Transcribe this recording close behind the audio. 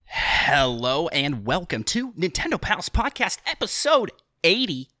Hello and welcome to Nintendo Pals Podcast episode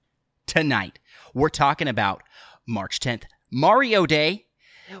 80 tonight. We're talking about March 10th, Mario Day.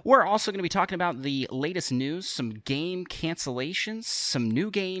 We're also going to be talking about the latest news, some game cancellations, some new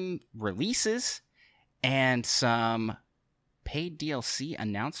game releases, and some paid DLC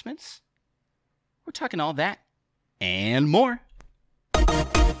announcements. We're talking all that and more.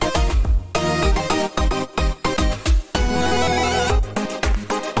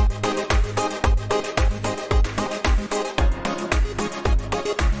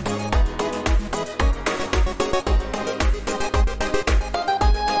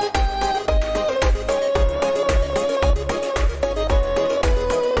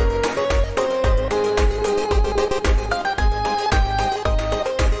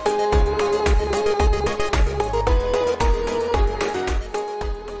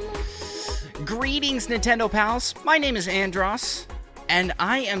 Nintendo Pals, my name is Andros, and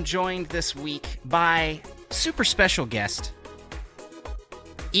I am joined this week by super special guest,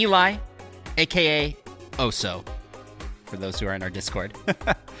 Eli, aka Oso, for those who are in our Discord.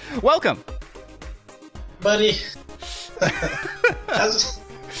 Welcome! Buddy, how's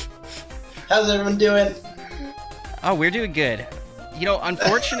everyone doing? Oh, we're doing good. You know,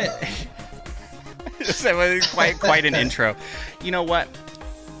 unfortunate... That was quite an intro. You know what?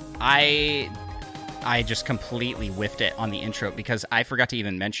 I just completely whiffed it on the intro because I forgot to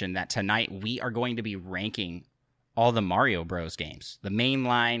even mention that tonight we are going to be ranking all the Mario Bros games, the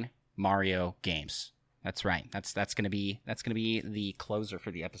mainline Mario games. That's right. That's going to be the closer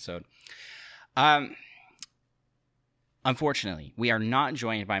for the episode. Unfortunately, we are not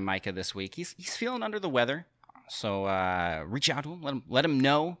joined by Micah this week. He's feeling under the weather. So reach out to him. Let him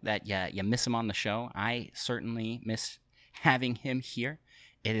know that you miss him on the show. I certainly miss having him here.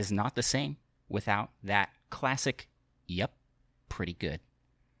 It is not the same without that classic, yep, pretty good.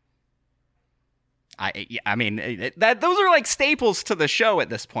 I mean those are like staples to the show at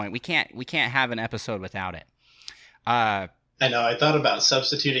this point. We can't have an episode without it. I know. I thought about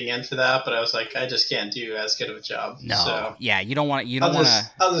substituting in for that, but I was like, I just can't do as good of a job. No, so yeah, you don't want to.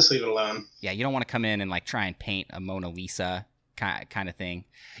 I'll just leave it alone. Yeah, you don't want to come in and like try and paint a Mona Lisa kind of thing.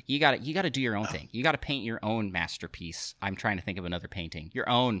 You got to do your own thing. You got to paint your own masterpiece. I'm trying to think of another painting. Your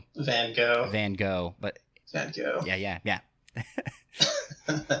own Van Gogh, but Van Gogh. Yeah.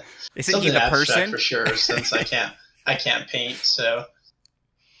 Isn't something he the abstract person for sure? Since I can't paint, so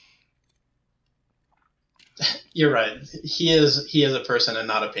you're right. He is a person and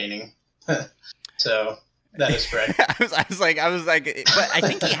not a painting. So that is correct. I was like, but I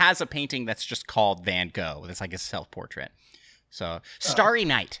think he has a painting that's just called Van Gogh. That's like a self-portrait. So Starry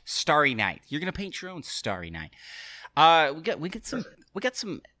Night. You're gonna paint your own Starry Night. We get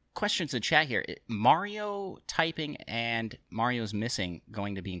some questions in chat here. Mario typing and Mario's missing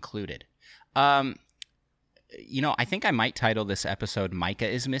going to be included. You know, I think I might title this episode "Micah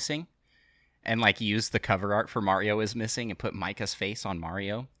is Missing," and like use the cover art for Mario is Missing and put Micah's face on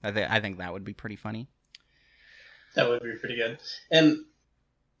Mario. I think that would be pretty funny. That would be pretty good. And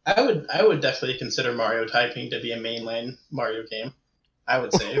I would definitely consider Mario typing to be a mainline Mario game. I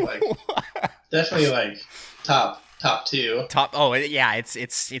would say like definitely like top two. Oh yeah, it's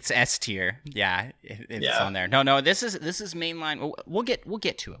S tier. Yeah, it's on there. No, this is mainline. We'll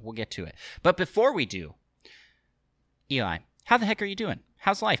get to it. But before we do, Eli, how the heck are you doing?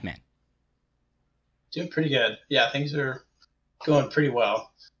 How's life, man? Doing pretty good. Yeah, things are going pretty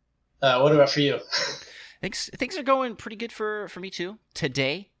well. What about for you? Things are going pretty good for me too.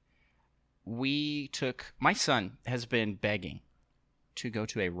 Today, my son has been begging to go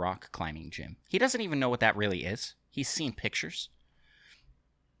to a rock climbing gym. He doesn't even know what that really is. He's seen pictures.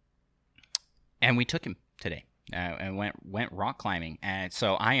 And we took him today and went rock climbing. And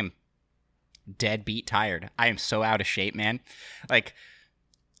so I am deadbeat tired. I am so out of shape, man. Like,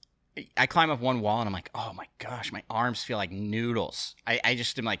 I climb up one wall and I'm like, oh my gosh, my arms feel like noodles. I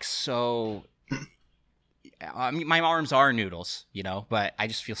just am like so... I mean, my arms are noodles, you know, but I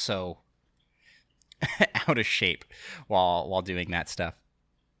just feel so out of shape while doing that stuff.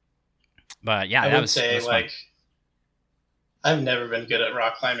 But yeah, I would say like I've never been good at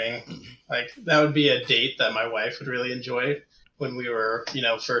rock climbing. Like that would be a date that my wife would really enjoy when we were,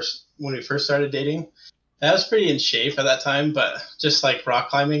 when we first started dating. I was pretty in shape at that time, but just like rock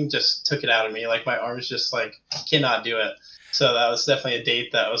climbing just took it out of me. Like my arms just like cannot do it. So that was definitely a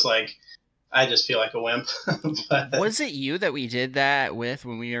date that was like, I just feel like a wimp. But was it you that we did that with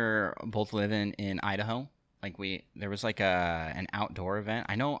when we were both living in Idaho? Like there was like an outdoor event.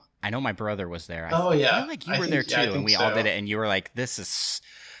 I know my brother was there. Yeah. I feel like you were there too, and we all did it. And you were like, "This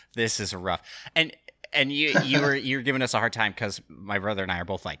is rough." And And you were giving us a hard time because my brother and I are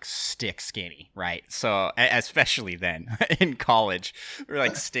both like stick skinny, right? So especially then in college, we were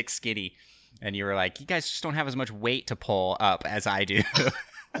like stick skinny, and you were like, you guys just don't have as much weight to pull up as I do.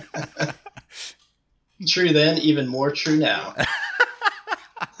 True then, even more true now.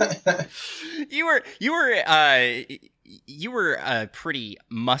 You were pretty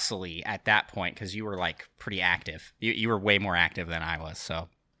muscly at that point because you were like pretty active. You were way more active than I was, so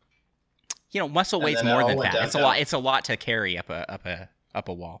muscle weighs more than fat. It's a lot to carry up a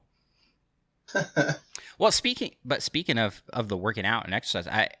wall. Well, speaking of the working out and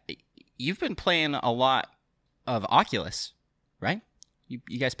exercise, you've been playing a lot of Oculus, right?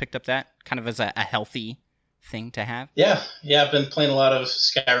 You guys picked up that kind of as a healthy thing to have? Yeah. I've been playing a lot of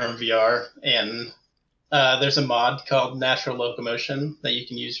Skyrim VR, and there's a mod called Natural Locomotion that you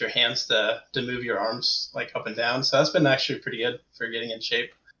can use your hands to move your arms like up and down. So that's been actually pretty good for getting in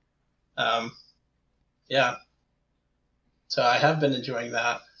shape. Yeah. So I have been enjoying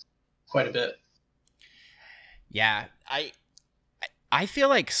that quite a bit. Yeah, I feel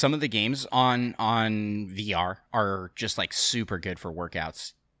like some of the games on VR are just like super good for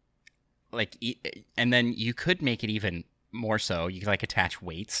workouts. Like, and then you could make it even more so. You could like attach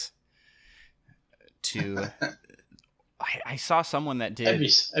weights to. I saw someone that did. I'd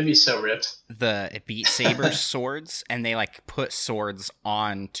be so ripped. The Beat Saber swords, and they like put swords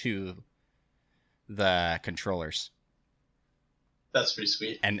onto the controllers. That's pretty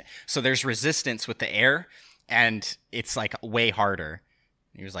sweet. And so there's resistance with the air, and it's like way harder.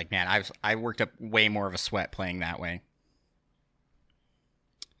 He was like, man, I worked up way more of a sweat playing that way.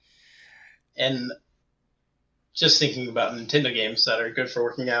 And just thinking about Nintendo games that are good for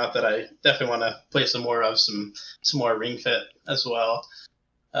working out that I definitely want to play some more of, some more Ring Fit as well.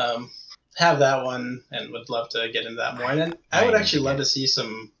 Have that one, and would love to get into that more. And I would actually love to see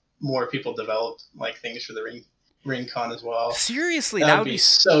some more people develop like things for the Ring Con as well. Seriously, that would be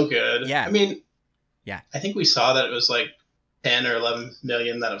so good. Yeah. I mean, yeah. I think we saw that it was like 10 or 11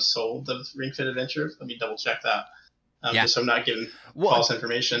 million that have sold the Ring Fit Adventure. Let me double check that. Just so I'm not giving false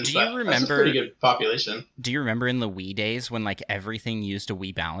information. Do you remember? That's a pretty good population. Do you remember in the Wii days when like everything used a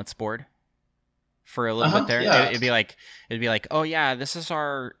Wii balance board for a little bit there? Yeah. It'd be like, oh yeah, this is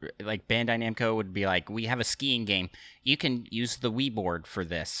our like Bandai Namco would be like, we have a skiing game. You can use the Wii board for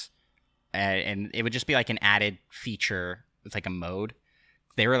this, and it would just be like an added feature with like a mode.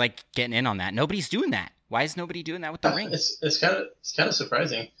 They were like getting in on that. Nobody's doing that. Why is nobody doing that with the Ring? It's kind of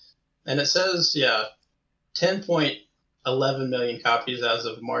surprising, and it says 10.11 million copies as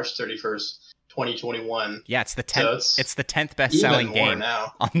of March 31st, 2021. Yeah, it's the 10th. So it's the 10th best-selling game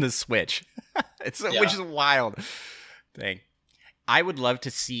now on the Switch. Which is a wild thing. I would love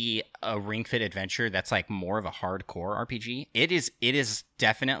to see a Ring Fit Adventure that's like more of a hardcore RPG. It is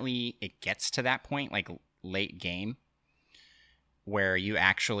definitely, it gets to that point, like late game, where you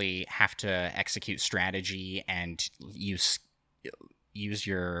actually have to execute strategy and use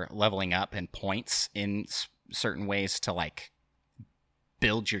your leveling up and points in certain ways to like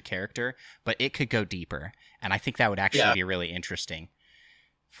build your character, but it could go deeper, and I think that would actually be really interesting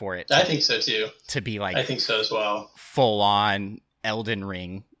for it. I think so too. To be like, I think so as well. Full on Elden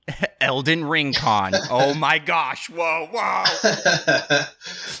Ring, Elden Ring Con. Oh my gosh! Whoa!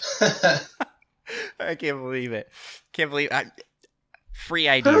 I can't believe it. Free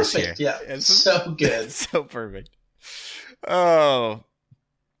ideas perfect. Here. Yeah, it's so good. It's so perfect. Oh,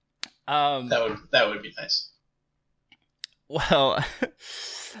 that would be nice. Well,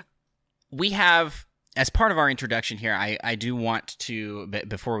 we have, as part of our introduction here, I do want to,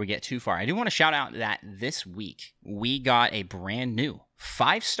 before we get too far, I do want to shout out that this week we got a brand new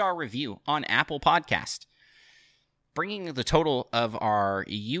 5-star review on Apple Podcast, bringing the total of our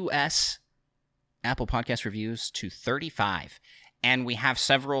U.S. Apple Podcast reviews to 35. And we have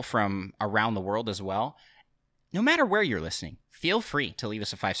several from around the world as well. No matter where you're listening, feel free to leave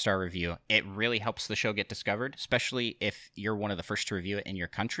us a 5-star review. It really helps the show get discovered, especially if you're one of the first to review it in your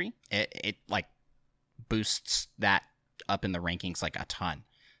country. It like boosts that up in the rankings like a ton.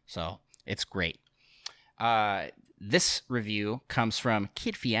 So it's great. This review comes from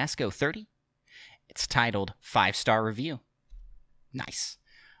Kid Fiasco 30. It's titled 5-star review. Nice.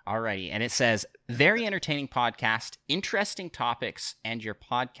 Alrighty, and it says, very entertaining podcast, interesting topics, and your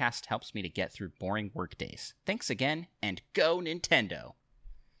podcast helps me to get through boring work days. Thanks again, and go Nintendo.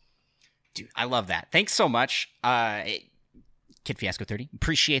 Dude, I love that. Thanks so much, Kid Fiasco 30.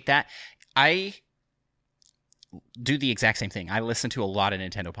 Appreciate that. I do the exact same thing. I listen to a lot of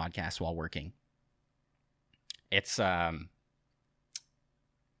Nintendo podcasts while working. It's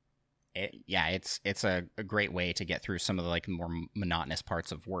it's a great way to get through some of the like more monotonous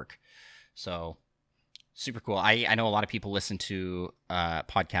parts of work. So Super cool. I know a lot of people listen to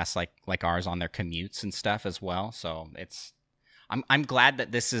podcasts like ours on their commutes and stuff as well. So I'm glad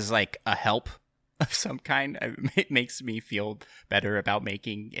that this is like a help of some kind. It makes me feel better about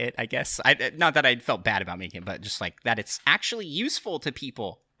making it, I guess. Not that I felt bad about making it, but just like that it's actually useful to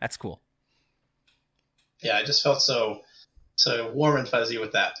people. That's cool. Yeah, I just felt so warm and fuzzy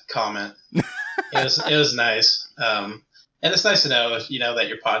with that comment. It was nice. And it's nice to know, that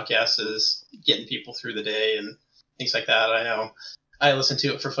your podcast is getting people through the day and things like that. I know I listen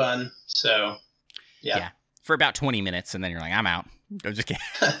to it for fun. So, yeah. For about 20 minutes, and then you're like, I'm out. I'm just kidding.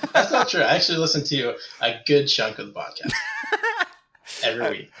 That's not true. I actually listen to a good chunk of the podcast every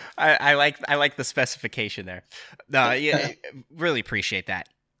week. I like the specification there. Yeah, really appreciate that.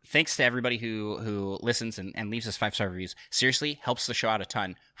 Thanks to everybody who listens and leaves us 5-star reviews. Seriously, helps the show out a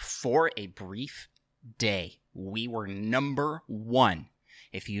ton. For a brief day, we were number 1.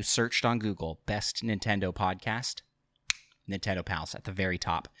 If you searched on Google, best Nintendo podcast, Nintendo Pals at the very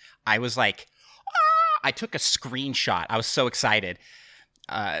top. I was like, I took a screenshot. I was so excited,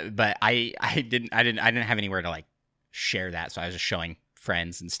 but I didn't have anywhere to like share that, so I was just showing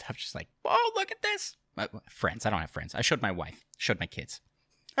friends and stuff, just like, oh, look at this. Friends, I don't have friends. I showed my wife, showed my kids.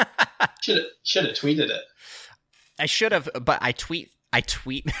 Should have tweeted it. I should have, but I tweet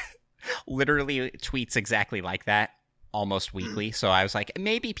literally tweets exactly like that almost weekly. So I was like,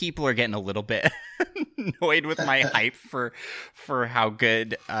 maybe people are getting a little bit annoyed with my hype for how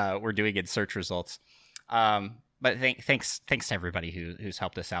good we're doing in search results. But thanks to everybody who's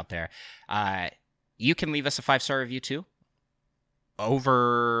helped us out there. You can leave us a 5-star review too.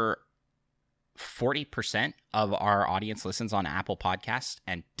 Over 40% of our audience listens on Apple Podcasts,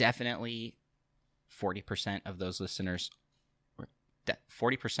 and definitely 40% of those listeners,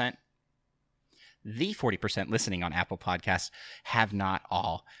 40%, the 40% listening on Apple Podcasts have not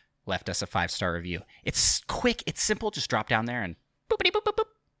all left us a 5-star review. It's quick, it's simple. Just drop down there and boopity boop boop boop,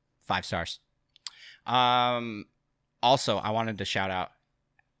 5 stars. Also, I wanted to shout out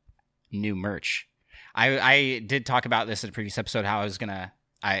new merch. I did talk about this in a previous episode, how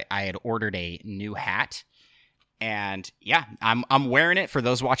I had ordered a new hat, and yeah, I'm wearing it for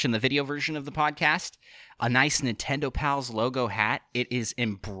those watching the video version of the podcast. A nice Nintendo Pals logo hat. It is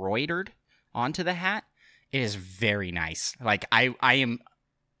embroidered onto the hat. It is very nice. Like I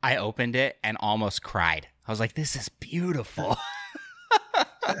opened it and almost cried. I was like, this is beautiful.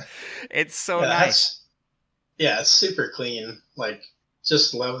 It's so nice. Yeah, it's super clean. Like,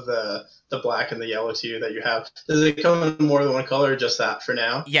 just love the black and the yellow too that you have. Does it come in more than one color, or just that for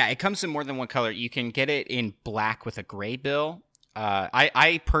now? Yeah, it comes in more than one color. You can get it in black with a gray bill.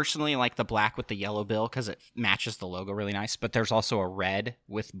 I personally like the black with the yellow bill because it matches the logo really nice. But there's also a red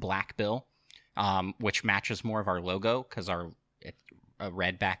with black bill, which matches more of our logo because a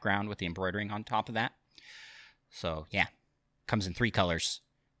red background with the embroidering on top of that. So yeah, comes in 3 colors.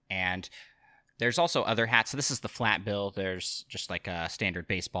 And there's also other hats. So this is the flat bill. There's just like a standard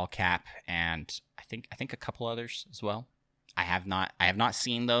baseball cap, and I think a couple others as well. I have not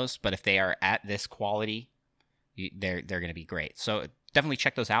seen those, but if they are at this quality, they're going to be great. So definitely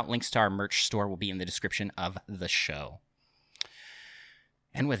check those out. Links to our merch store will be in the description of the show.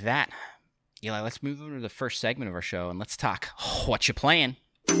 And with that, Eli, let's move over to the first segment of our show and let's talk what you playing.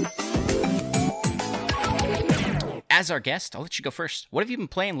 As our guest, I'll let you go first. What have you been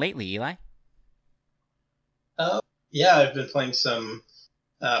playing lately, Eli? Yeah, I've been playing some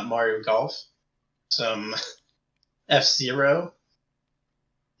Mario Golf, some F-Zero,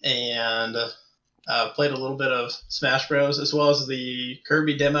 and played a little bit of Smash Bros. As well as the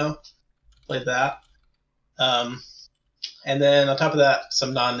Kirby demo. Played that. And then on top of that,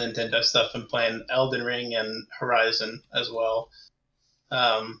 some non-Nintendo stuff. I'm playing Elden Ring and Horizon as well.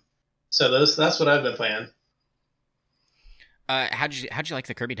 So that's what I've been playing. How'd you like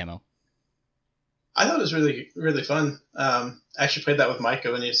the Kirby demo? I thought it was really, really fun. I actually played that with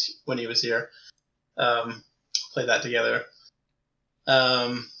Micah when he was here. Played that together.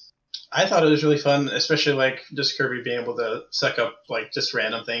 I thought it was really fun, especially like just Kirby being able to suck up like just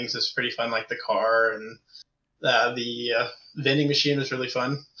random things. It's pretty fun, like the car, and the vending machine was really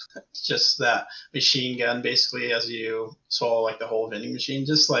fun. Just that machine gun basically as you swallow like the whole vending machine,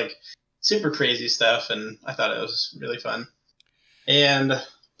 just like super crazy stuff. And I thought it was really fun. And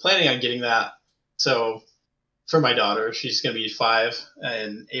planning on getting that. So for my daughter, she's going to be 5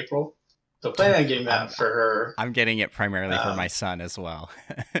 in April. So planning on getting that for her. I'm getting it primarily for my son as well.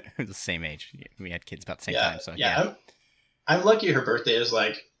 The same age. We had kids about the same time. So yeah. I'm lucky her birthday is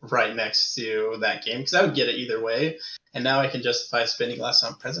like right next to that game because I would get it either way. And now I can justify spending less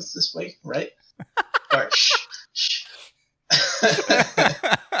on presents this way, right? Or shh.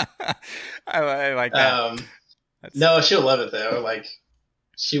 I like that. No, she'll love it though. Like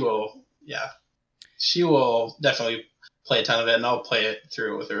she will, yeah, she will definitely play a ton of it, and I'll play it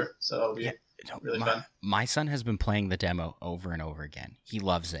through with her. So it'll be really fun. My son has been playing the demo over and over again. He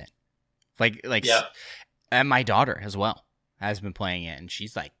loves it. Yeah. And my daughter as well has been playing it, and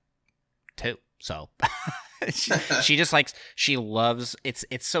she's like 2. So she just likes, she loves it's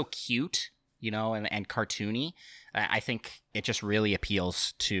so cute, and cartoony. I think it just really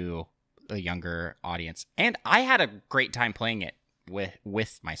appeals to a younger audience. And I had a great time playing it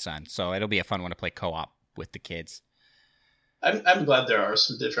with my son, so it'll be a fun one to play co-op with the kids. I'm glad there are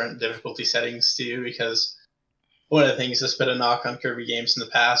some different difficulty settings too, because one of the things that's been a knock on Kirby games in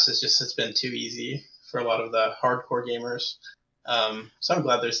the past is just it's been too easy for a lot of the hardcore gamers. So I'm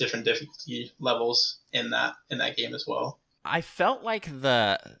glad there's different difficulty levels in that game as well. I felt like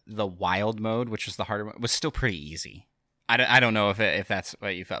the wild mode, which was the harder mode, was still pretty easy. I don't know if that's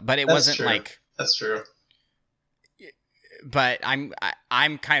what you felt, but it wasn't true. like. That's true. But I'm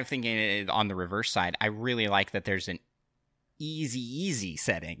kind of thinking it on the reverse side. I really like that there's an easy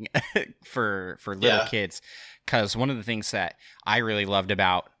setting for little kids, because one of the things that I really loved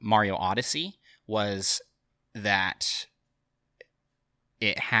about Mario Odyssey was that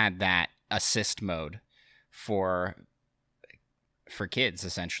it had that assist mode for kids,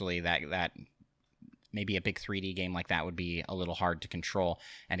 essentially, that maybe a big 3D game like that would be a little hard to control,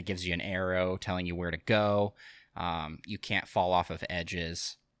 and it gives you an arrow telling you where to go. You can't fall off of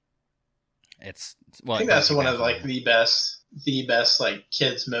edges. I think that's one of like the best like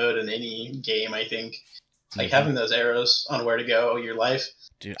kids mode in any game. I think like having those arrows on where to go, your life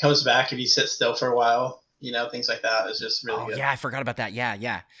comes back if you sit still for a while. Things like that is just really good. Yeah, I forgot about that.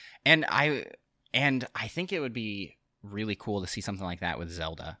 Yeah. And I think it would be really cool to see something like that with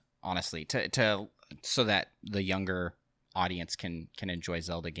Zelda, honestly, to so that the younger audience can enjoy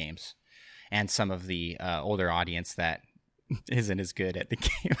Zelda games, and some of the older audience that isn't as good at the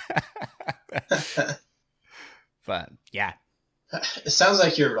game. But yeah, it sounds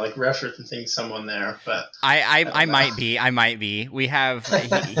like you're like referencing someone there, but I might be. We have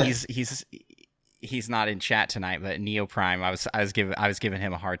he's not in chat tonight, but Neoprime, I was giving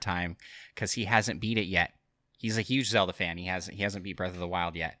him a hard time because he hasn't beat it yet. He's a huge Zelda fan. He hasn't beat Breath of the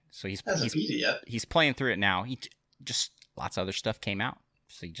Wild yet, so he's beat it yet. He's playing through it now. He just lots of other stuff came out,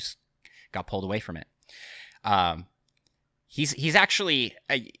 so he just got pulled away from it. He's actually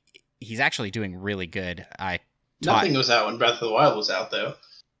doing really good. Nothing was out when Breath of the Wild was out, though.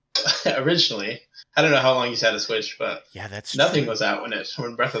 Originally, I don't know how long he's had a Switch, but yeah, that's nothing true. was out when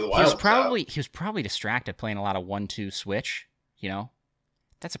Breath of the Wild was out. He was probably distracted playing a lot of 1-2 Switch.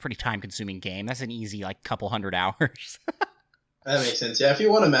 That's a pretty time-consuming game. That's an easy like couple hundred hours. That makes sense. Yeah, if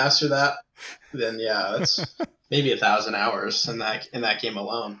you want to master that, then yeah, that's maybe 1,000 hours in that game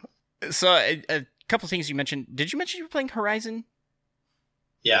alone. So a couple things you mentioned. Did you mention you were playing Horizon?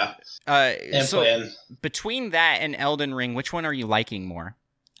 Yeah. Playing. Between that and Elden Ring, which one are you liking more?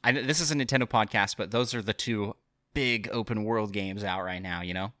 This is a Nintendo podcast, but those are the two big open world games out right now,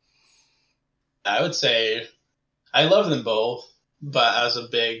 I would say I love them both, but as a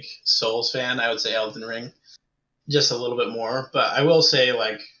big Souls fan, I would say Elden Ring just a little bit more. But I will say,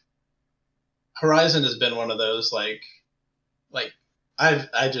 like, Horizon has been one of those, like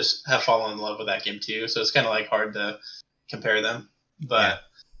I just have fallen in love with that game too, so it's kind of like hard to compare them. But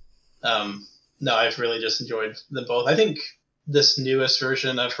no, I've really just enjoyed them both. I think this newest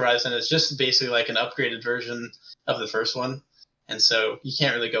version of Horizon is just basically like an upgraded version of the first one, and so you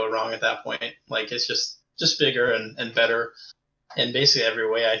can't really go wrong at that point. Like, it's just bigger and better in basically every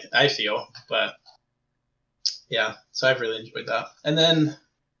way, I feel. But yeah, so I've really enjoyed that. And then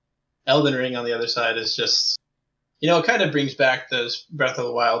Elden Ring on the other side is just, it kind of brings back those Breath of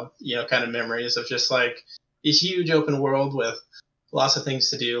the Wild, kind of memories of just like this huge open world with lots of things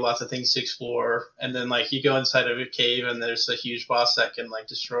to do, lots of things to explore. And then like you go inside of a cave and there's a huge boss that can like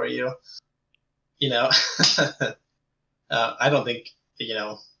destroy you. I don't think,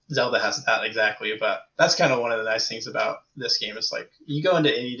 Zelda has that exactly, but that's kind of one of the nice things about this game is like you go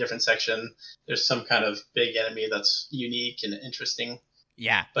into any different section, there's some kind of big enemy that's unique and interesting.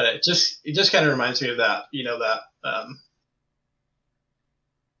 Yeah. But it just kind of reminds me of that,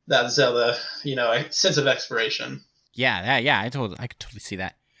 that Zelda, sense of exploration. Yeah, I could totally see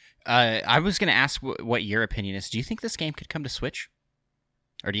that. I was going to ask what your opinion is. Do you think this game could come to Switch?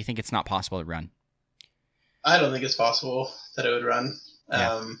 Or do you think it's not possible to run? I don't think it's possible that it would run.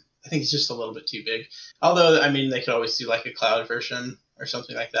 Yeah. I think it's just a little bit too big. Although, I mean, they could always do like a cloud version or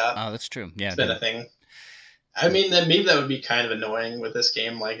something like that. Oh, that's true. Yeah, it's been a thing. I mean, then maybe that would be kind of annoying with this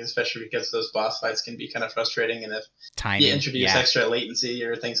game, like especially because those boss fights can be kind of frustrating, and if Timing, you introduce yeah. extra latency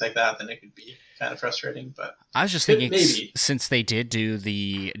or things like that, then it could be kind of frustrating. But I was just thinking, maybe since they did do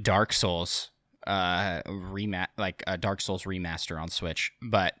the Dark Souls Dark Souls remaster on Switch,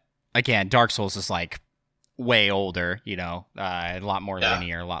 but again, Dark Souls is like way older, a lot more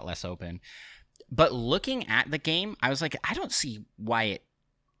linear, a lot less open. But looking at the game, I was like, I don't see why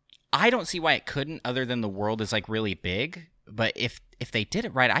it couldn't, other than the world is like really big. But if they did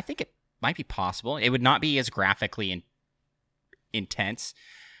it right, I think it might be possible. It would not be as graphically intense,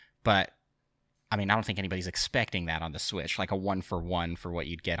 but I mean, I don't think anybody's expecting that on the Switch, like a 1-for-1 for what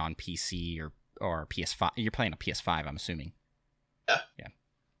you'd get on PC or PS5. You're playing a PS5, I'm assuming. Yeah.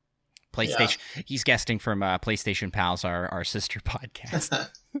 PlayStation. Yeah. He's guesting from PlayStation Pals, our sister podcast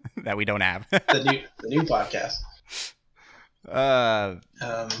that we don't have. the new podcast.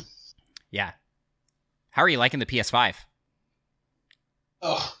 Yeah. How are you liking the PS5?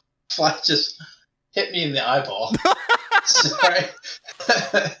 Oh, fly just hit me in the eyeball. Sorry.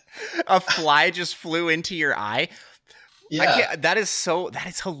 A fly just flew into your eye. Yeah. That is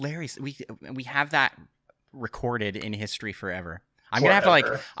hilarious. We have that recorded in history forever. I'm gonna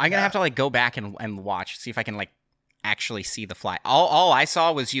have to go back and watch, see if I can like actually see the fly. All I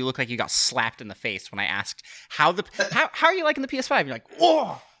saw was you look like you got slapped in the face when I asked how are you liking the PS5? You're like,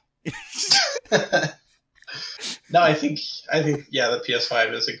 whoa. No, I think yeah, the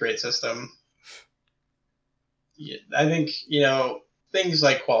PS5 is a great system. Yeah, I think things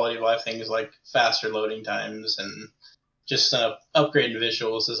like quality of life, things like faster loading times, and just upgrading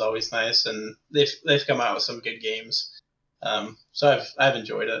visuals is always nice. And they've come out with some good games. So I've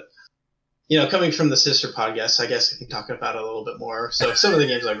enjoyed it. Coming from the sister podcast, I guess I can talk about it a little bit more. So some of the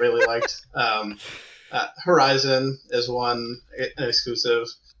games I really liked. Horizon is one, an exclusive.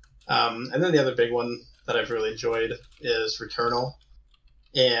 And then the other big one that I've really enjoyed is Returnal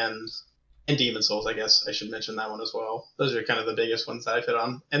and Demon's Souls. I guess I should mention that one as well. Those are kind of the biggest ones that I've hit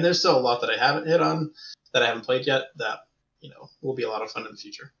on. And there's still a lot that I haven't hit on that I haven't played yet that, will be a lot of fun in the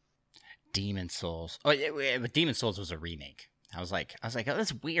future. Demon's Souls. Oh, yeah, but Demon's Souls was a remake. I was like, oh,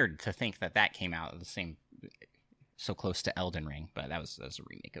 that's weird to think that came out the same, so close to Elden Ring, but that was a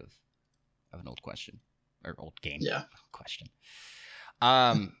remake of an old game. Yeah. Question.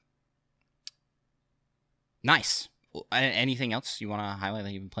 Nice. Anything else you want to highlight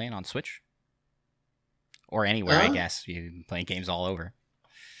that you've been playing on Switch? Or anywhere, I guess. You've been playing games all over.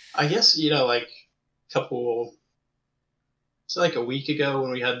 I guess, like a week ago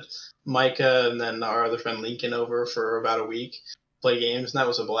when we had Micah and then our other friend Lincoln over for about a week, play games, and that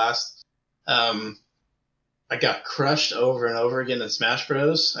was a blast. I got crushed over and over again in Smash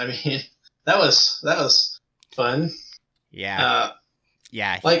Bros. I mean, that was fun. Yeah.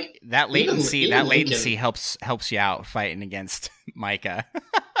 Yeah, like that latency. Even latency helps you out fighting against Micah.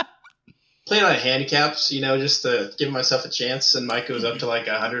 Playing on handicaps, just to give myself a chance, and Micah was up to like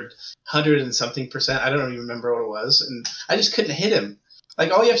 100 and something percent. I don't even remember what it was, and I just couldn't hit him.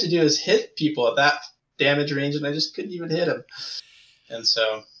 Like all you have to do is hit people at that damage range, and I just couldn't even hit him. And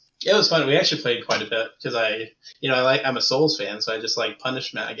so it was fun. We actually played quite a bit because I'm a Souls fan, so I just like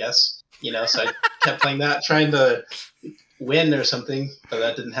punishment, I guess. So I kept playing that, trying to win or something, but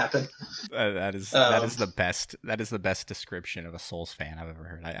that didn't happen. That is the best. That is the best description of a Souls fan I've ever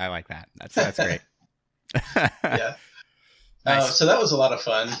heard. I like that. That's great. Yeah. Nice. So that was a lot of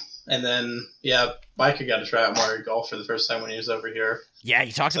fun. And then Micah got to try out Mario Golf for the first time when he was over here. Yeah,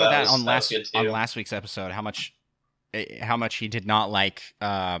 you talked about that on last week's episode. How much he did not like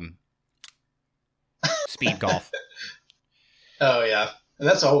speed golf. Oh yeah, and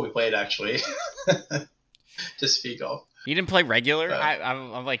that's all we played actually. Just speed golf. You didn't play regular?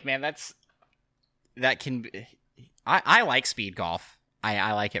 I'm like, man, that can be... I like speed golf.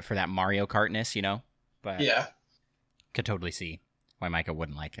 I like it for that Mario Kartness, but yeah, could totally see why Micah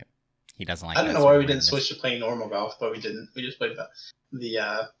wouldn't like it. He doesn't like. I don't know why we didn't switch to playing normal golf, but we didn't. We just played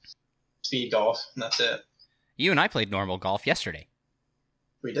the speed golf, and that's it. You and I played normal golf yesterday.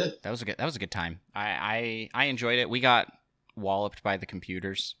 We did. That was a good time. I enjoyed it. We got walloped by the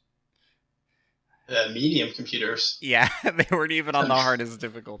computers. Medium computers. Yeah, they weren't even on the hardest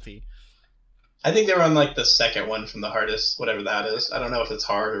difficulty. I think they were on like the second one from the hardest, whatever that is. I don't know if it's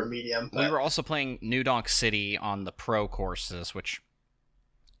hard or medium. But... We were also playing New Donk City on the pro courses, which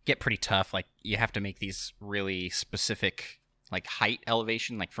get pretty tough. Like you have to make these really specific like height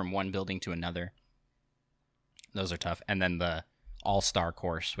elevation, like from one building to another. Those are tough. And then the All-Star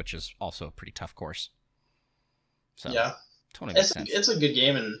course, which is also a pretty tough course. So yeah, totally makes sense. It's a good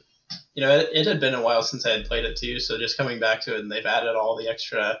game, and it had been a while since I had played it too. So just coming back to it, and they've added all the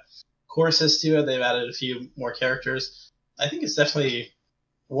extra courses to it. They've added a few more characters. I think it's definitely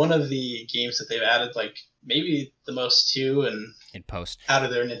one of the games that they've added, like maybe the most to and in post out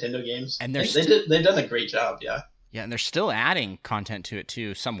of their Nintendo games. And they've done a great job, yeah. Yeah, and they're still adding content to it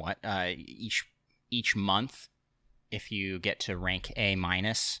too, somewhat. Each month, if you get to rank A-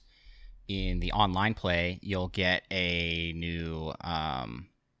 in the online play, you'll get a new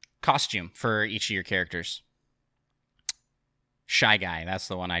costume for each of your characters. Shy Guy, that's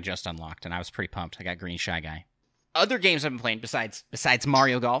the one I just unlocked, and I was pretty pumped. I got Green Shy Guy. Other games I've been playing besides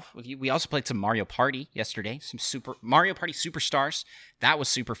Mario Golf with you, we also played some Mario Party yesterday. Some Mario Party Superstars. That was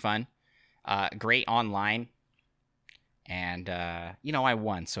super fun. Great online. And, I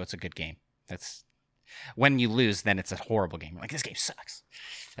won, so it's a good game. That's when you lose, then it's a horrible game. You're like, this game sucks.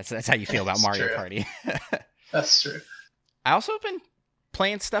 That's how you feel about Mario true. Party. That's true. I also have been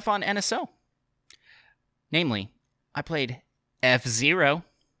playing stuff on NSO. Namely, I played F-Zero.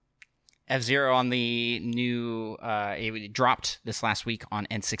 F-Zero on the new, it dropped this last week on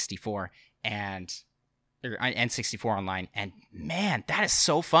N64 and N64 online. And man, that is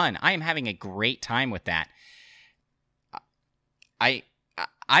so fun. I am having a great time with that. I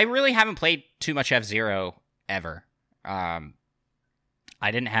really haven't played too much F-Zero ever. I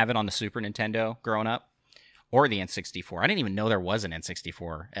didn't have it on the Super Nintendo growing up or the N64. I didn't even know there was an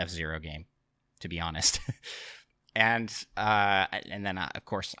N64 F-Zero game, to be honest. And then, of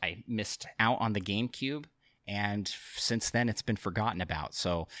course, I missed out on the GameCube, and since then it's been forgotten about.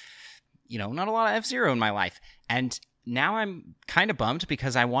 So, not a lot of F-Zero in my life. And now I'm kind of bummed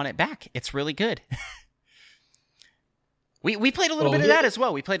because I want it back. It's really good. We played a little bit of that as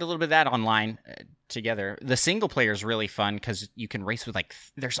well. We played a little bit of that online together. The single player is really fun because you can race with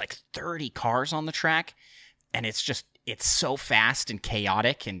there's 30 cars on the track, and it's so fast and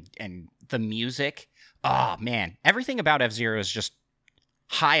chaotic, and the music. Oh, man. Everything about F-Zero is just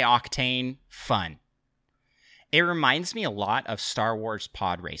high-octane fun. It reminds me a lot of Star Wars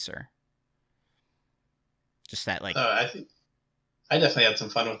Pod Racer. Just that, I think I definitely had some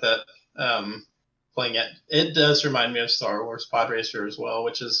fun with it. Playing it. It does remind me of Star Wars Pod Racer as well,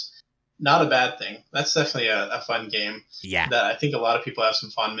 which is not a bad thing. That's definitely a fun game. Yeah. That I think a lot of people have some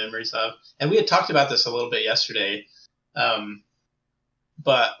fond memories of. And we had talked about this a little bit yesterday.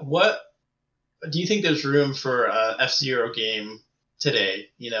 But what do you think there's room for a F-Zero game today?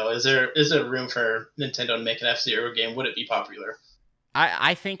 Is there room for Nintendo to make an F-Zero game? Would it be popular?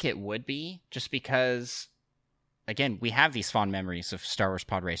 I think it would be, just because, again, we have these fond memories of Star Wars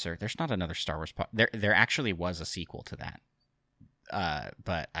Pod Racer. There's not another Star Wars Pod. There actually was a sequel to that,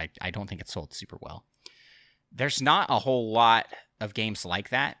 but I don't think it sold super well. There's not a whole lot of games like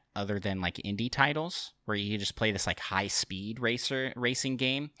that other than indie titles where you just play this high speed racing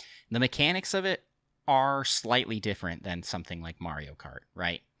game. The mechanics of it are slightly different than something like Mario Kart,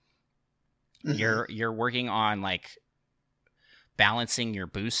 right? Mm-hmm. You're working on balancing your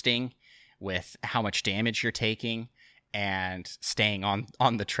boosting with how much damage you're taking and staying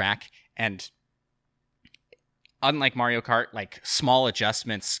on the track. And unlike Mario Kart, small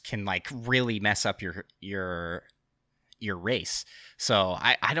adjustments can really mess up your race.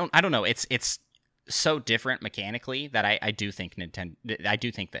 I don't know. It's so different mechanically that I do think that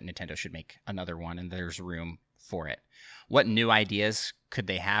Nintendo should make another one, and there's room for it. What new ideas could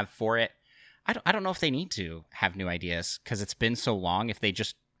they have for it? I don't know if they need to have new ideas, because it's been so long. If they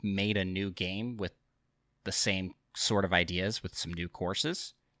just made a new game with the same sort of ideas with some new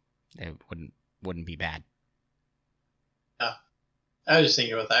courses, it wouldn't be bad. Yeah. I was just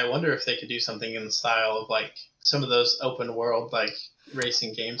thinking about that. I wonder if they could do something in the style of some of those open world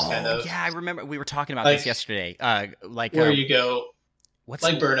racing games, kind of. Yeah, I remember we were talking about this yesterday. Where you go,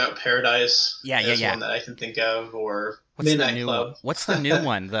 Burnout Paradise. Yeah. One that I can think of, or what's Midnight Club. What's the new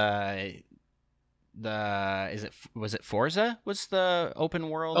one? Was it Forza? Was the open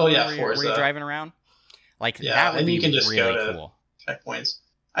world? Oh yeah, Forza. Where you're driving around? That would be you can just really go to cool. Checkpoints.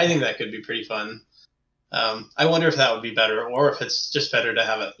 I think that could be pretty fun. I wonder if that would be better, or if it's just better to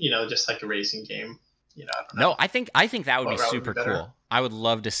have it, just like a racing game. I don't know. No, I think that would be super cool. I would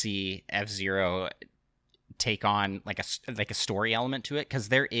love to see F-Zero take on a story element to it, because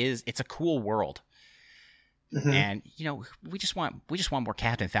it's a cool world. Mm-hmm. And we just want more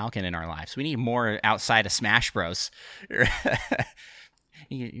Captain Falcon in our lives. We need more outside of Smash Bros.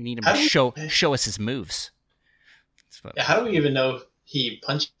 You need him to show us his moves. Yeah, how do we even know he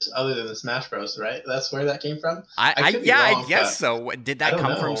punches other than the Smash Bros, right? That's where that came from? I guess so. Did that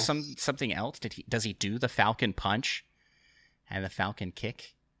come from something else? Does he do the Falcon punch and the Falcon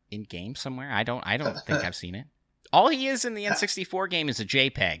kick in game somewhere? I don't think I've seen it. All he is in the N64 game is a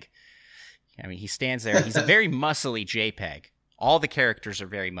JPEG. I mean, he stands there. He's a very muscly JPEG. All the characters are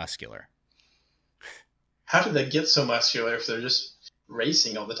very muscular. How did they get so muscular if they're just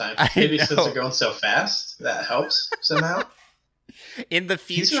racing all the time? I Maybe know. since they're going so fast, that helps somehow. In the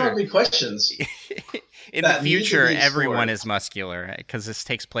These are all future, big questions. in the that need to future, be everyone explored. is muscular because this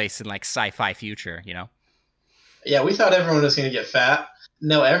takes place in like sci-fi future, you know? Yeah, we thought everyone was going to get fat.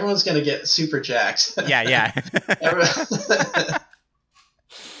 No, everyone's going to get super jacked. Yeah, yeah. Everyone-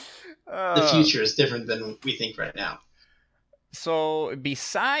 the Uh, future is different than we think right now. So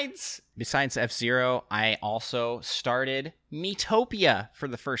besides F-Zero, I also started Miitopia for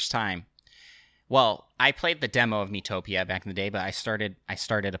the first time. Well, I played the demo of Miitopia back in the day, but I started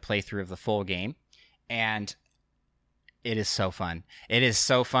a playthrough of the full game, and it is so fun. It is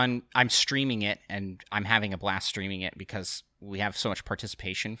so fun. I'm streaming it, and I'm having a blast streaming it because we have so much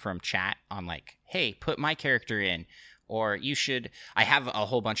participation from chat on like, hey, put my character in, or you should. I have a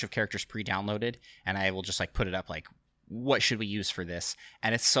whole bunch of characters pre-downloaded, and I will just like put it up like, what should we use for this?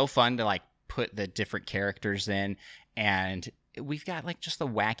 And it's so fun to like put the different characters in, and we've got like just the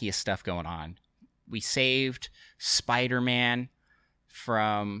wackiest stuff going on. We saved Spider-Man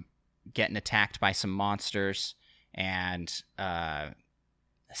from getting attacked by some monsters, and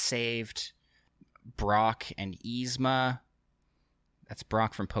saved Brock and Yzma. That's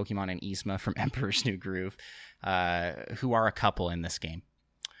Brock from Pokemon and Yzma from Emperor's New Groove, who are a couple in this game.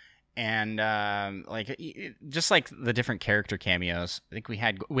 And just like the different character cameos, I think we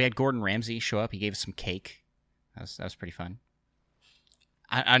had Gordon Ramsay show up. He gave us some cake. That was pretty fun.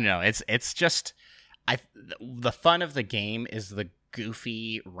 I don't know. It's just the fun of the game is the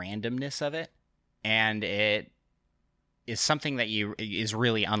goofy randomness of it, and it is something that is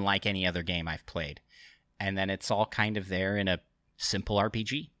really unlike any other game I've played. And then it's all kind of there in a simple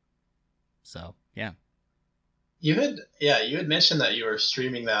RPG. So yeah. You had mentioned that you were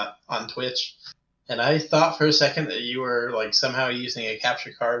streaming that on Twitch, and I thought for a second that you were like somehow using a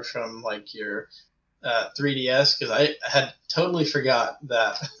capture card from like your 3DS, because I had totally forgot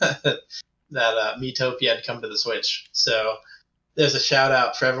that that Miitopia had come to the Switch. So there's a shout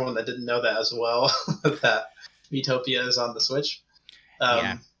out for everyone that didn't know that as well, that Miitopia is on the Switch.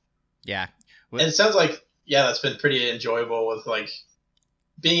 Yeah. And it sounds like that's been pretty enjoyable with like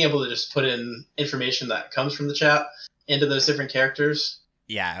being able to just put in information that comes from the chat into those different characters.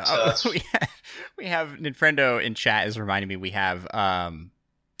 Yeah. So we have Ninfrendo in chat is reminding me we have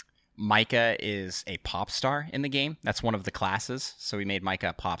Micah is a pop star in the game. That's one of the classes. So we made Micah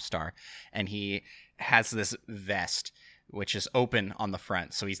a pop star, and he has this vest which is open on the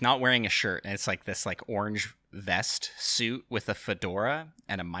front. So he's not wearing a shirt, and it's like this like orange vest suit with a fedora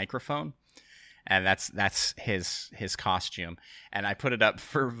and a microphone. And that's his costume. And I put it up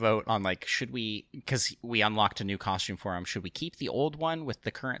for vote on like, should we, because we unlocked a new costume for him, should we keep the old one with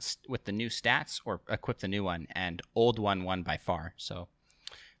the new stats, or equip the new one? And old one won by far. So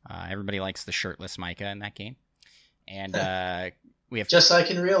everybody likes the shirtless Micah in that game. And we have just like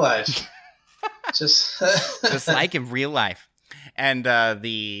in real life. just like in real life. And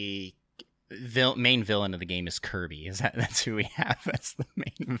the main villain of the game is Kirby. That's who we have as the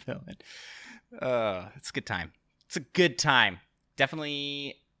main villain. It's a good time. It's a good time.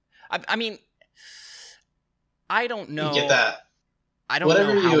 Definitely. I mean, I don't know. You get that. I don't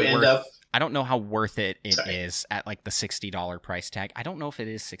Whatever know how you end up. I don't know how worth it Sorry. is at like the $60 price tag. I don't know if it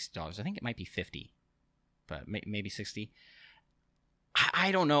is $60. I think it might be $50, but maybe $60.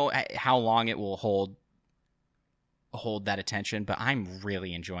 I don't know how long it will hold that attention, but I'm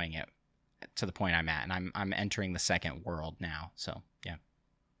really enjoying it to the point I'm at, and I'm entering the second world now. So yeah.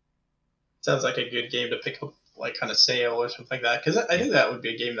 Sounds like a good game to pick up, like kind of sale or something like that. Because I think that would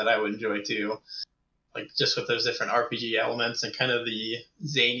be a game that I would enjoy too, like just with those different RPG elements and kind of the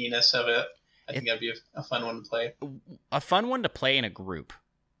zaniness of it. I think that'd be a fun one to play. A fun one to play in a group,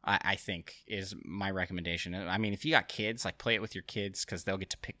 I think, is my recommendation. I mean, if you got kids, like play it with your kids, because they'll get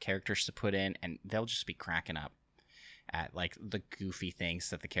to pick characters to put in, and they'll just be cracking up at like the goofy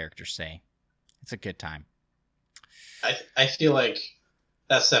things that the characters say. It's a good time. I feel like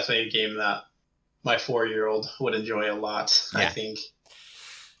that's definitely a game that my 4-year-old would enjoy a lot, Yeah. I think.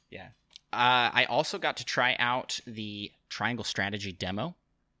 Yeah. I also got to try out the Triangle Strategy demo,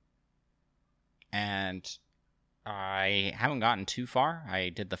 and I haven't gotten too far. I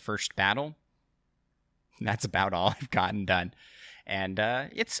did the first battle. That's about all I've gotten done. And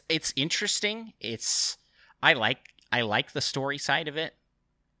it's interesting. I like the story side of it.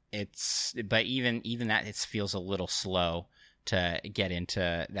 But even that, it feels a little slow to get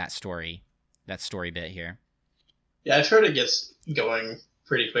into that story bit here. Yeah, I've heard it gets going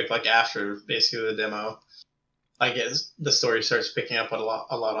pretty quick, like after basically the demo. I guess the story starts picking up a lot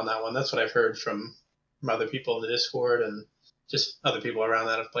on that one. That's what I've heard from other people in the Discord and just other people around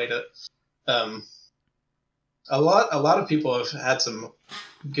that have played it. A lot of people have had some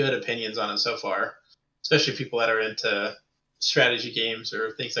good opinions on it so far, especially people that are into strategy games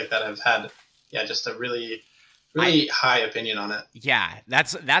or things like that have had, just a really high opinion on it. Yeah,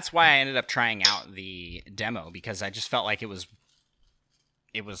 that's why I ended up trying out the demo, because I just felt like it was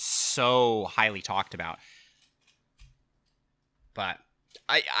so highly talked about. But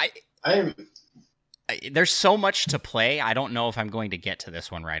I there's so much to play. I don't know if I'm going to get to this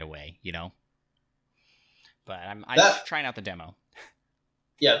one right away, you know. But I'm just trying out the demo.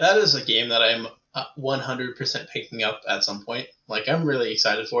 Yeah, that is a game that I'm 100% picking up at some point. Like, I'm really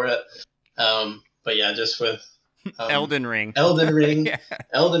excited for it. But yeah, just with Elden Ring, yeah.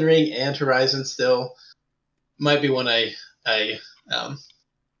 Elden Ring and Horizon still might be one I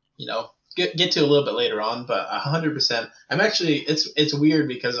get to a little bit later on. But 100%, I'm actually it's weird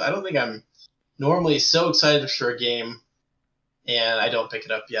because I don't think I'm normally so excited for a game, and I don't pick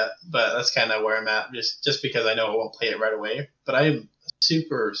it up yet. But that's kind of where I'm at, just because I know I won't play it right away. But I am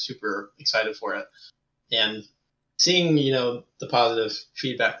super, super excited for it. And seeing, the positive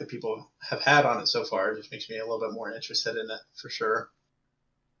feedback that people have had on it so far just makes me a little bit more interested in it, for sure.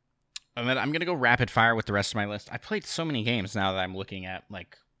 And then I'm going to go rapid fire with the rest of my list. I played so many games now that I'm looking at,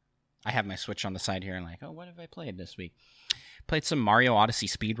 like, I have my Switch on the side here and like, oh, what have I played this week? Played some Mario Odyssey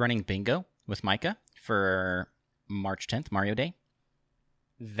speedrunning bingo with Micah for March 10th, Mario Day.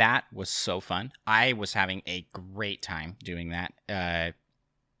 That was so fun. I was having a great time doing that.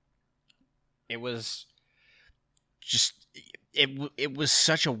 It was just it was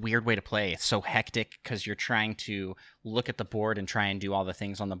such a weird way to play. It's so hectic because you're trying to look at the board and try and do all the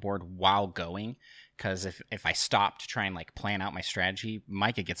things on the board while going. Because if I stop to try and like plan out my strategy,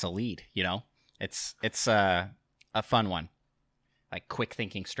 Micah gets a lead. You know, it's a fun one, like quick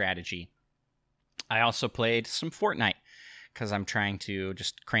thinking strategy. I also played some Fortnite because I'm trying to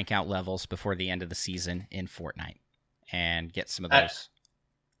just crank out levels before the end of the season in Fortnite and get some of those.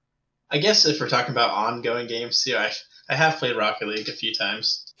 I guess if we're talking about ongoing games, I have played Rocket League a few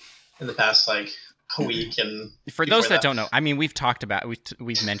times in the past, like a week. And for those that don't know, I mean, we've talked about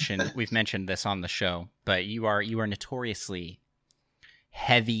we've mentioned this on the show, but you are notoriously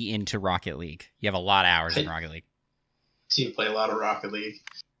heavy into Rocket League. You have a lot of hours in Rocket League. So you play a lot of Rocket League.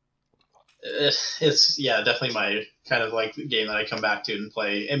 It's definitely my kind of like game that I come back to and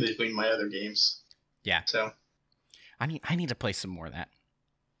play in between my other games. Yeah. So I need to play some more of that.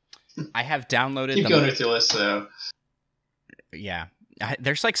 I have downloaded. Keep going with your list, though. Yeah,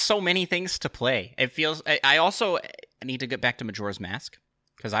 there's like so many things to play. It feels. I also need to get back to Majora's Mask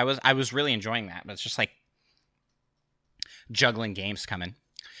because I was really enjoying that, but it's just like juggling games coming.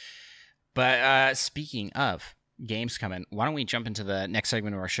 But speaking of games coming, why don't we jump into the next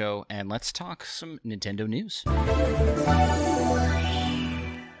segment of our show and let's talk some Nintendo news.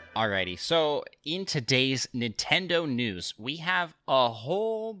 Alrighty, so in today's Nintendo news, we have a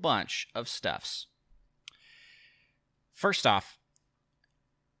whole bunch of stuffs. First off,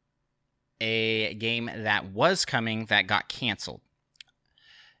 a game that was coming that got canceled.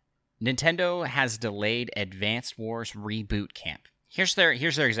 Nintendo has delayed Advance Wars Reboot Camp. Here's their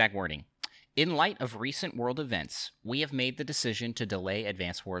exact wording. In light of recent world events, we have made the decision to delay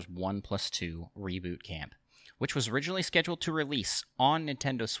Advance Wars 1+2 Reboot Camp, which was originally scheduled to release on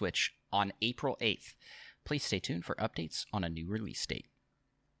Nintendo Switch on April 8th. Please stay tuned for updates on a new release date.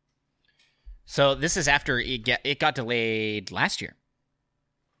 So this is after it got delayed last year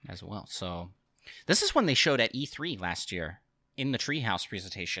as well. So this is when they showed at E3 last year in the Treehouse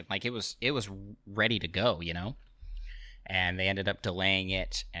presentation. Like it was ready to go, you know? And they ended up delaying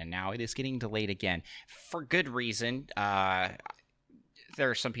it, and now it is getting delayed again. For good reason. There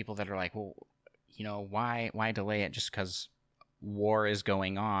are some people that are like, well, you know, why delay it just because war is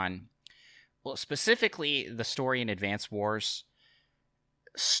going on? Well, specifically, the story in Advance Wars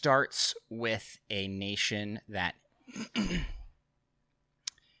starts with a nation that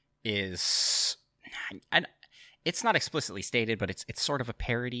is... it's not explicitly stated, but it's sort of a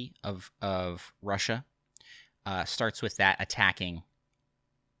parody of Russia. Starts with that attacking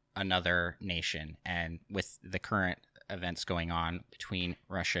another nation, and with the current events going on between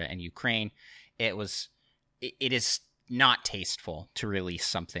Russia and Ukraine, it is not tasteful to release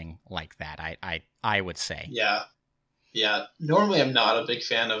something like that. I would say. Yeah. Normally, I'm not a big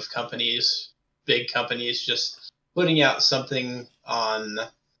fan of big companies, just putting out something on,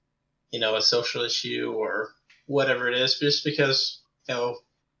 a social issue or whatever it is, just because,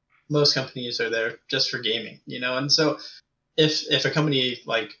 most companies are there just for gaming, and so if a company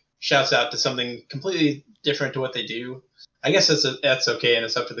like shouts out to something completely different to what they do, I guess that's okay, and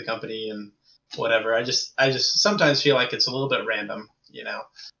it's up to the company and whatever. I just sometimes feel like it's a little bit random,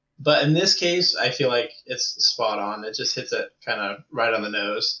 But in this case, I feel like it's spot on. It just hits it kind of right on the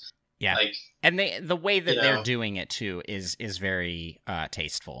nose. Yeah. Like, and the way that they're doing it too is very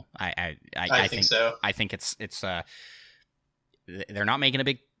tasteful. I think so. I think it's they're not making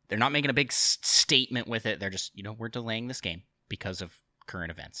a big statement with it. They're just, we're delaying this game because of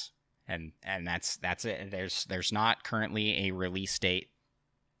current events. And that's it. There's not currently a release date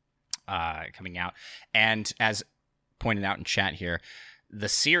coming out. And as pointed out in chat here, the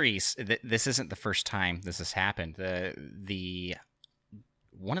series, this isn't the first time this has happened. The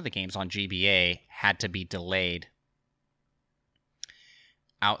one of the games on GBA had to be delayed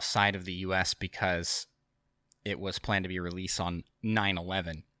outside of the US because it was planned to be released on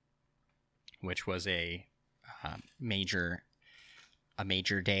 9/11, which was a major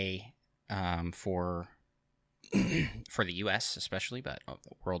day for the US especially, but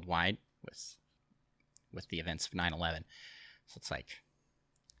worldwide with the events of 9/11. So it's like,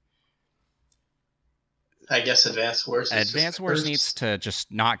 I guess Advance Wars needs to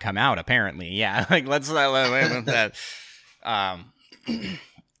just not come out, apparently. Yeah, like let's that.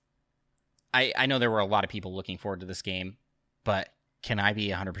 I know there were a lot of people looking forward to this game, but can I be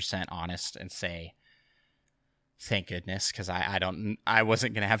 100% honest and say, thank goodness, because I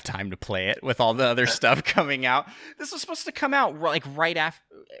wasn't gonna have time to play it with all the other stuff coming out. This was supposed to come out like right after.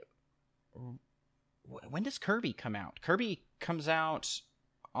 When does Kirby come out? Kirby comes out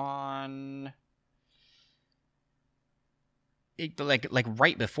on like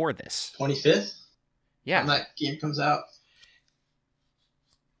right before this. 25th? Yeah. When that game comes out.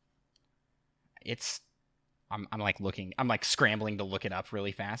 I'm like looking, I'm like scrambling to look it up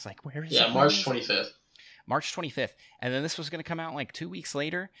really fast. Like, where is it? Yeah, March 25th. March 25th. And then this was going to come out like 2 weeks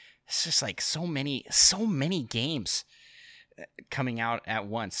later. It's just like so many games coming out at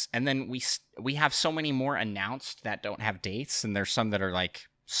once. And then we have so many more announced that don't have dates. And there's some that are like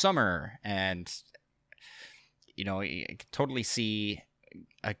summer. And, you can totally see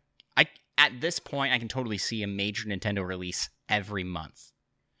at this point, I can totally see a major Nintendo release every month.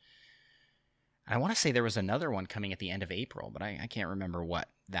 I want to say there was another one coming at the end of April, but I can't remember what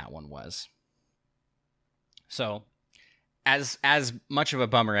that one was. So, as much of a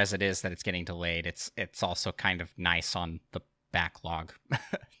bummer as it is that it's getting delayed, it's also kind of nice on the backlog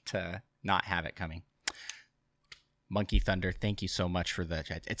to not have it coming. Monkey Thunder, thank you so much for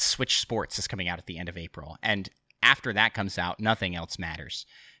it's Switch Sports is coming out at the end of April, and after that comes out, nothing else matters,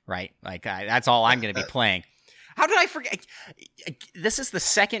 right? Like that's all I'm going to be playing. How did I forget? This is the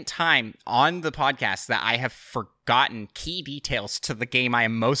second time on the podcast that I have forgotten key details to the game I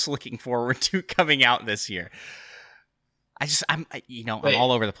am most looking forward to coming out this year. I'm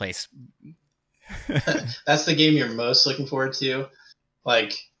all over the place. That's the game you're most looking forward to?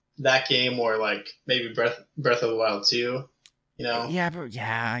 Like that game or like maybe Breath of the Wild 2, Yeah,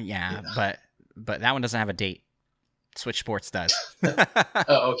 but that one doesn't have a date. Switch Sports does.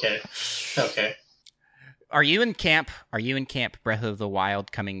 Oh, okay. Are you in camp Breath of the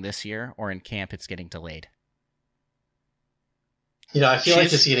Wild coming this year, or in camp it's getting delayed? I feel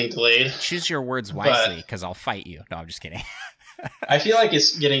like it's getting delayed. Choose your words wisely, because I'll fight you. No, I'm just kidding. I feel like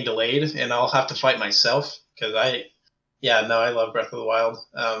it's getting delayed, and I'll have to fight myself, because I love Breath of the Wild.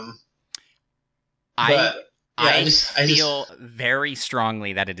 I feel very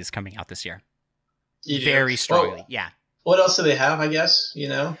strongly that it is coming out this year. Very strongly, well, yeah. What else do they have, I guess,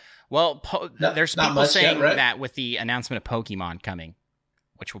 Well, there's people saying yet, right? that with the announcement of Pokemon coming,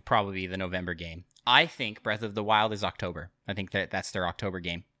 which will probably be the November game. I think Breath of the Wild is October. I think that's their October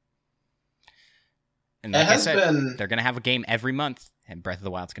game. And like I said, they're going to have a game every month, and Breath of the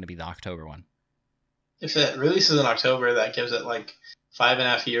Wild is going to be the October one. If it releases in October, that gives it like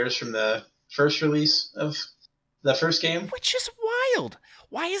 5.5 years from the first release of the first game. Which is wild.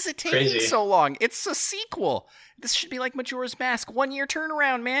 Why is it taking so long? It's a sequel. This should be like Majora's Mask. 1 year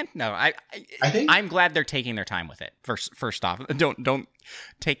turnaround, man. No, I'm glad they're taking their time with it. First off, don't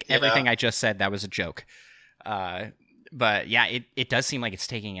take everything I just said. That was a joke. But yeah, it does seem like it's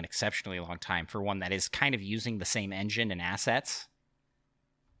taking an exceptionally long time for one that is kind of using the same engine and assets.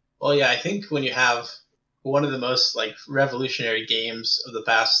 Well, yeah, I think when you have one of the most like revolutionary games of the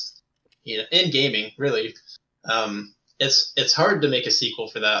past, in gaming, really, it's hard to make a sequel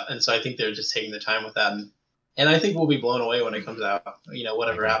for that, and so I think they're just taking the time with that, and I think we'll be blown away when it comes out.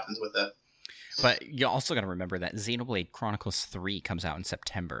 Whatever happens with it. But you also got to remember that Xenoblade Chronicles 3 comes out in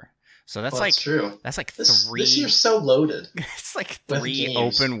September, so that's true. That's like three. This year's so loaded. It's like 3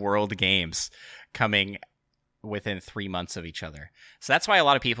 open world games coming within 3 months of each other. So that's why a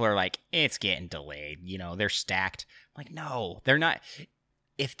lot of people are like, it's getting delayed. They're stacked. I'm like, no, they're not.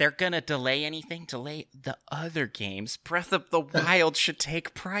 if they're going to delay anything, delay the other games. Breath of the Wild should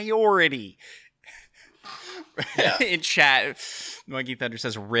take priority. Yeah. In chat, Monkey Thunder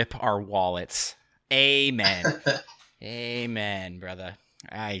says, rip our wallets. Amen. Amen, brother.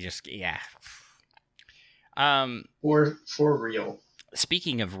 Yeah. For real.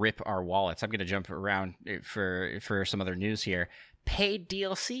 Speaking of rip our wallets, I'm going to jump around for some other news here. Paid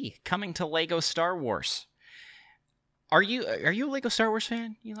DLC coming to Lego Star Wars. Are you a Lego Star Wars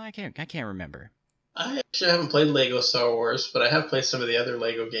fan? I can't remember. I actually haven't played Lego Star Wars, but I have played some of the other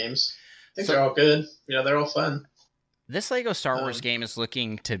Lego games. I think they're all good. They're all fun. This Lego Star Wars game is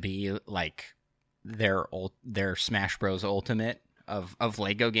looking to be like their Smash Bros. Ultimate of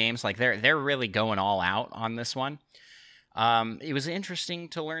Lego games. Like they're really going all out on this one. It was interesting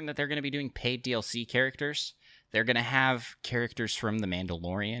to learn that they're going to be doing paid DLC characters. They're going to have characters from The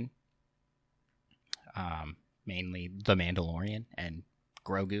Mandalorian, mainly The Mandalorian and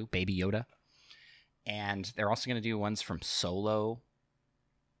Grogu, Baby Yoda. And they're also going to do ones from Solo,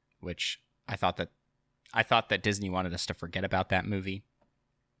 which I thought that Disney wanted us to forget about that movie.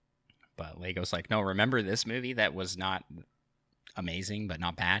 But Lego's like, no, remember this movie that was not amazing, but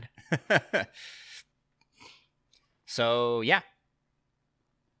not bad? So, yeah.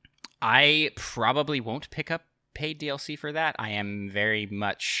 I probably won't pick up paid DLC for that. I am very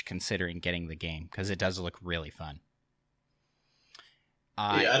much considering getting the game because it does look really fun.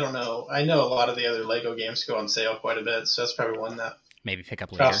 I don't know. I know a lot of the other Lego games go on sale quite a bit, so that's probably one that maybe pick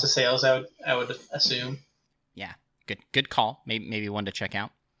up later. Drops the sales, I would assume. Yeah, good call. Maybe one to check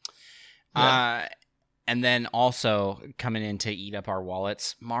out. Yeah. And then also coming in to eat up our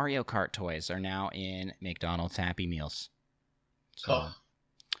wallets, Mario Kart toys are now in McDonald's Happy Meals. So,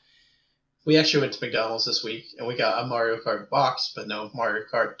 we actually went to McDonald's this week, and we got a Mario Kart box, but no Mario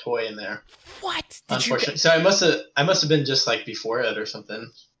Kart toy in there. What? Unfortunately, so I must have been just like before it or something.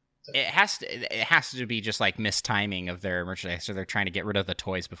 It has to be just like mistiming of their merchandise, so they're trying to get rid of the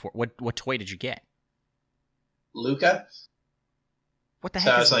toys before. What toy did you get? Luca. What the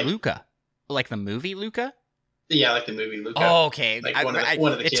heck is Luca? Like the movie Luca? Yeah, like the movie Luca. Oh, okay. Like one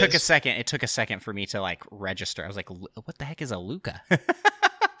of the kids. It took a second for me to like register. I was like, what the heck is a Luca?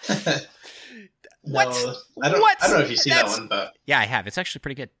 What? No, I don't know if you've seen that one, but yeah, I have. It's actually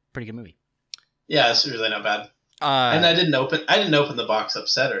pretty good movie. Yeah, it's really not bad. And I didn't open the box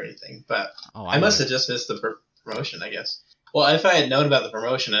upset or anything, but I must have just missed the promotion, I guess. Well, if I had known about the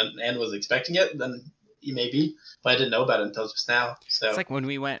promotion and was expecting it, then maybe. But I didn't know about it until just now. So it's like when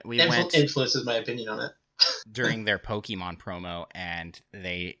we went influences my opinion on it. During their Pokemon promo, and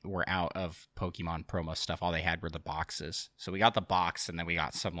they were out of Pokemon promo stuff. All they had were the boxes. So we got the box, and then we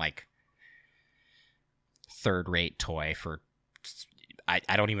got some like third-rate toy for.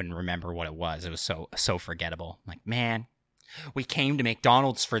 I don't even remember what it was. It was so forgettable. I'm like, man, we came to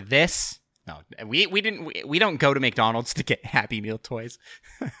McDonald's for this. No, we don't go to McDonald's to get Happy Meal toys.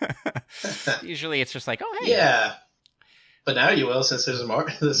 Usually, it's just like, oh hey, yeah. But now you will, since there's a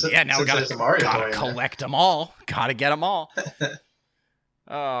Mario. Now we gotta collect them all. Gotta get them all.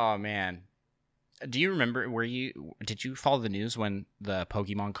 Oh man, do you remember? Did you follow the news when the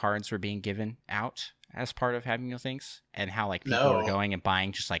Pokemon cards were being given out as part of Happy Meal things, and how like people were going and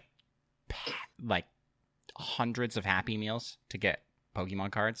buying just like hundreds of Happy Meals to get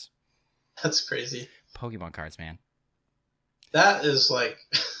Pokemon cards? That's crazy. Pokemon cards, man. That is like.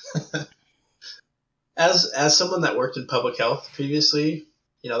 As someone that worked in public health previously,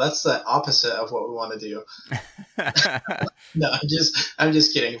 that's the opposite of what we want to do. No, I'm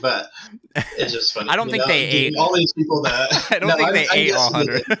just kidding, but it's just funny. I don't think they ate all these people that. I don't think they ate all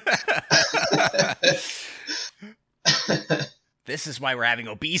 100. This is why we're having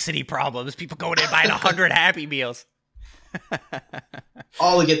obesity problems. People going in buying 100 Happy Meals.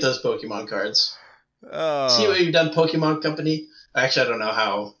 All to get those Pokemon cards. Oh. See what you've done, Pokemon Company? Actually, I don't know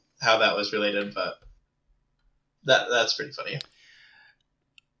how that was related, but. That's pretty funny.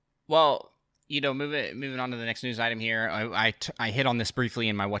 Well, moving on to the next news item here. I hit on this briefly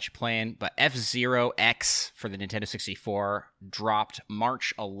in my What You Playing, but F-Zero X for the Nintendo 64 dropped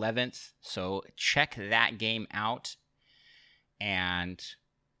March 11th. So check that game out and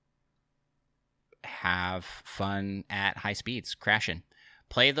have fun at high speeds, crashing.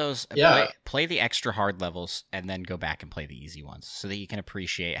 Play those. Yeah. Play the extra hard levels and then go back and play the easy ones so that you can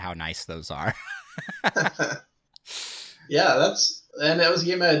appreciate how nice those are. Yeah, that was a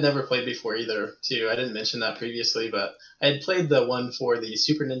game I had never played before either, too. I didn't mention that previously, but I had played the one for the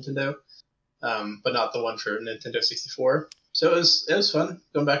Super Nintendo, but not the one for Nintendo 64. So it was fun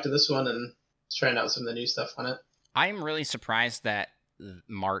going back to this one and trying out some of the new stuff on it. I'm really surprised that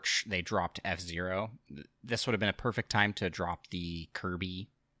March they dropped F-Zero. This would have been a perfect time to drop the Kirby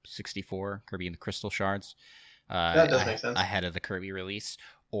 64, Kirby and the Crystal Shards, That does make sense. ahead of the Kirby release,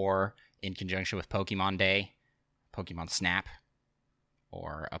 or in conjunction with Pokemon Day, Pokemon Snap,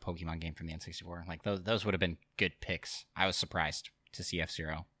 or a Pokemon game from the N64. Like those would have been good picks. I was surprised to see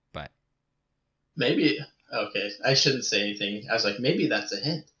F-Zero, but maybe. Okay, I shouldn't say anything. I was like, maybe that's a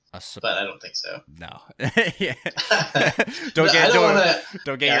hint, but I don't think so. No. Yeah.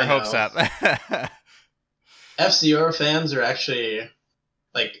 Don't get your hopes up. F-Zero fans are actually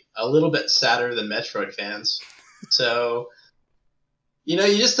like a little bit sadder than Metroid fans. So, you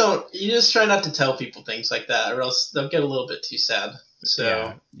just try not to tell people things like that, or else they'll get a little bit too sad.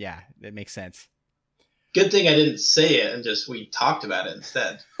 So yeah, that makes sense. Good thing I didn't say it and we talked about it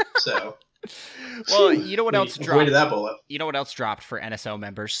instead. So, well, you know what else dropped? Avoided that bullet. You know what else dropped for NSO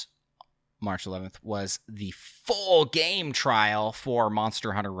members? March 11th was the full game trial for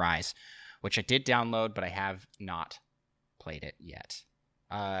Monster Hunter Rise, which I did download, but I have not played it yet.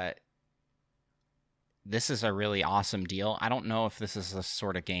 This is a really awesome deal. I don't know if this is the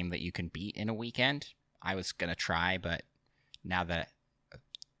sort of game that you can beat in a weekend. I was going to try, but now that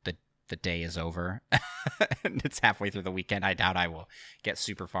the day is over and it's halfway through the weekend, I doubt I will get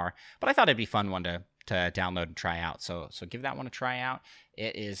super far. But I thought it'd be fun one to download and try out. So give that one a try out.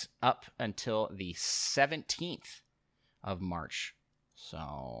 It is up until the 17th of March.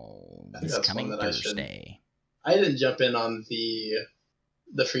 So this coming Thursday. I didn't jump in on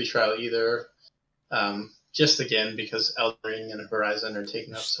the free trial either. Just again because Elden Ring and Horizon are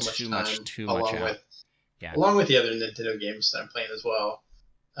taking up so much time, along with the other Nintendo games that I'm playing as well.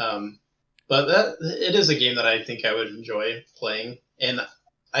 But it is a game that I think I would enjoy playing, and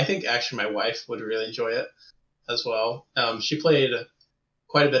I think actually my wife would really enjoy it as well. She played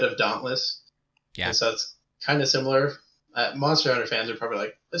quite a bit of Dauntless, and so it's kind of similar. Monster Hunter fans are probably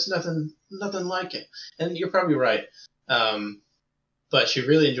like, "There's nothing like it," and you're probably right. But she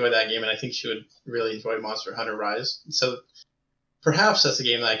really enjoyed that game, and I think she would really enjoy Monster Hunter Rise. So perhaps that's a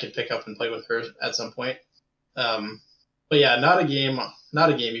game that I could pick up and play with her at some point. But yeah, not a game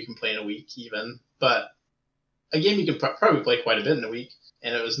you can play in a week even, but a game you can probably play quite a bit in a week.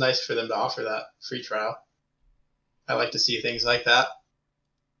 And it was nice for them to offer that free trial. I like to see things like that.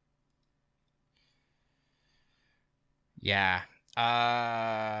 Yeah.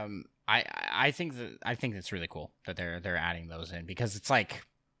 I think that's really cool that they're adding those in, because it's like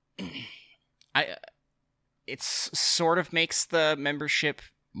it sort of makes the membership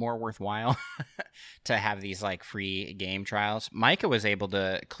more worthwhile to have these like free game trials. Micah was able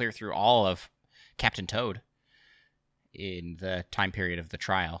to clear through all of Captain Toad in the time period of the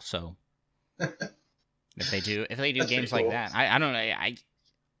trial. So if they do games cool. like that, I don't know.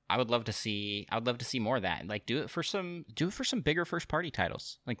 I would love to see more of that. Like do it for some bigger first party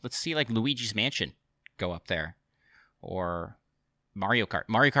titles. Like let's see like Luigi's Mansion go up there, or Mario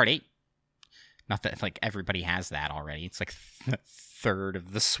Kart 8. Not that like everybody has that already. It's like third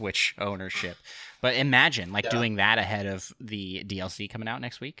of the Switch ownership. But imagine doing that ahead of the DLC coming out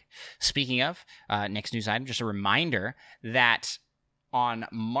next week. Speaking of, next news item, just a reminder that on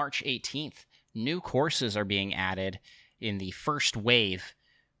March 18th, new courses are being added in the first wave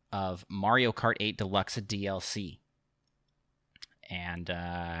of Mario Kart 8 Deluxe DLC. And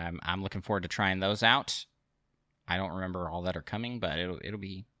I'm looking forward to trying those out. I don't remember all that are coming, but it'll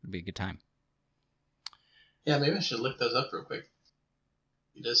be a good time. Yeah, maybe I should look those up real quick.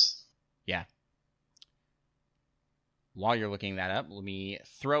 Yeah. While you're looking that up, let me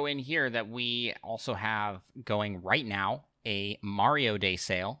throw in here that we also have going right now a Mario Day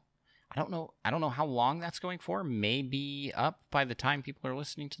sale. I don't know how long that's going for. Maybe up by the time people are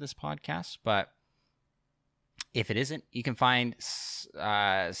listening to this podcast, but if it isn't, you can find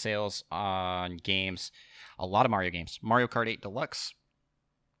sales on games, a lot of Mario games. Mario Kart 8 Deluxe,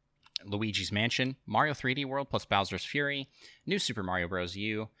 Luigi's Mansion, Mario 3D World plus Bowser's Fury, New Super Mario Bros.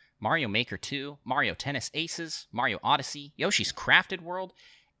 U, Mario Maker 2, Mario Tennis Aces, Mario Odyssey, Yoshi's Crafted World,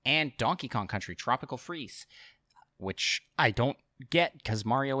 and Donkey Kong Country Tropical Freeze, which I don't get because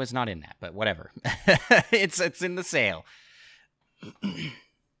Mario is not in that, but whatever. it's in the sale.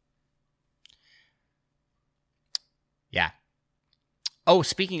 Yeah. Oh,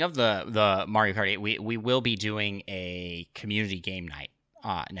 speaking of the Mario Kart 8, we will be doing a community game night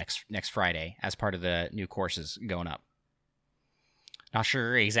next Friday as part of the new courses going up. Not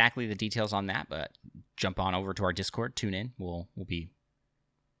sure exactly the details on that, but jump on over to our Discord, tune in. We'll be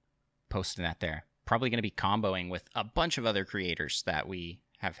posting that there. Probably going to be comboing with a bunch of other creators that we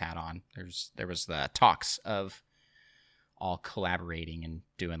have had on. There was the talks of all collaborating and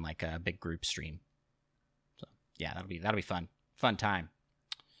doing like a big group stream. So yeah, that'll be fun Fun time.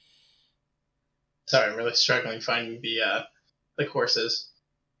 Sorry, I'm really struggling finding the courses.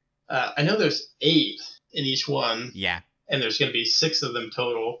 I know there's 8 in each one. Yeah. And there's going to be 6 of them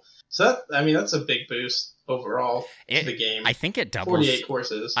total. So that's a big boost overall to the game. I think it doubles 48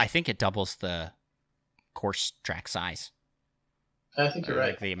 courses. I think it doubles the course track size. I think you're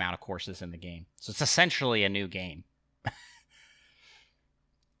right. Like the amount of courses in the game. So it's essentially a new game.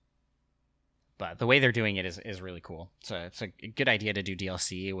 But the way they're doing it is really cool. So it's a good idea to do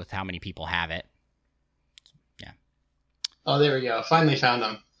DLC with how many people have it. Yeah. Oh, there we go. Finally found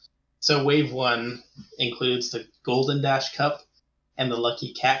them. So Wave 1 includes the Golden Dash Cup and the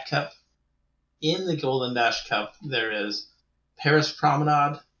Lucky Cat Cup. In the Golden Dash Cup, there is Paris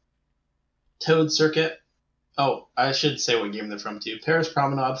Promenade, Toad Circuit. Oh, I should say what game they're from, too. Paris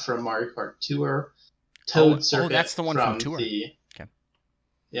Promenade from Mario Kart Tour. Toad Circuit. Oh, that's the one from Tour. Okay.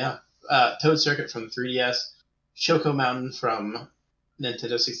 Yeah. Toad Circuit from 3DS. Choco Mountain from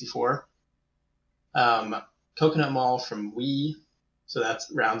Nintendo 64. Coconut Mall from Wii. So that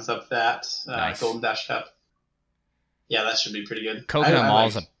rounds up that Nice. Golden Dash Cup. Yeah, that should be pretty good. Coconut Mall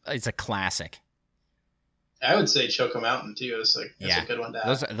is a classic. I would say Choco Mountain too. It's a good one to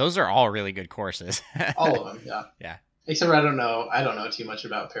have. Those are all really good courses. All of them, yeah. Yeah. Except I don't know too much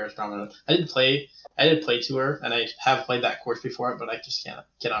about Paris Promenade. I did play Tour, and I have played that course before, but I just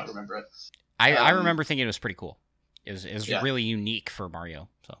cannot remember it. I remember thinking it was pretty cool. It was really unique for Mario.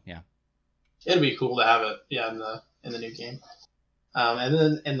 So yeah. It'd be cool to have it, in the new game. And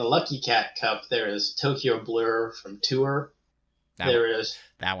then in the Lucky Cat Cup, there is Tokyo Blur from Tour.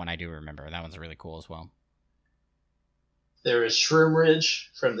 That one I do remember. That one's really cool as well. There is Shroom Ridge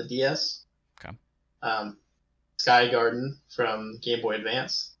from the DS. Okay. Sky Garden from Game Boy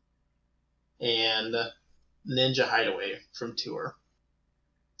Advance. And Ninja Hideaway from Tour.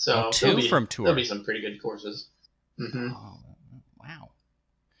 So from Tour. There'll be some pretty good courses. Mm-hmm. Oh, wow.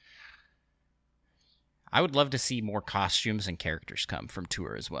 I would love to see more costumes and characters come from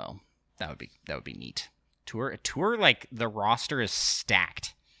Tour as well. That would be neat. Tour, like the roster is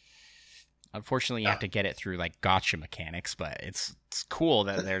stacked. Unfortunately, you have to get it through like gotcha mechanics, but it's cool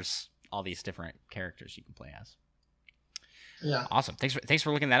that there's all these different characters you can play as. Yeah. Awesome. Thanks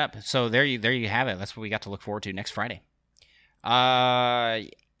for looking that up. So there you have it. That's what we got to look forward to next Friday.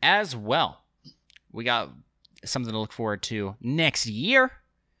 As well, we got something to look forward to next year.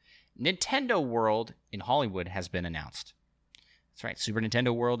 Nintendo World in Hollywood has been announced. That's right. Super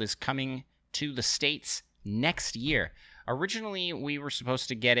Nintendo World is coming to the States next year. Originally, we were supposed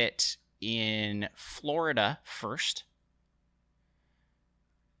to get it in Florida first,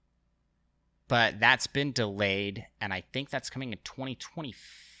 but that's been delayed, and I think that's coming in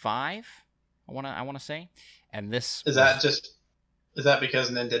 2025. I want to say, and this is that because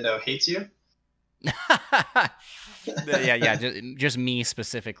Nintendo hates you? yeah, just me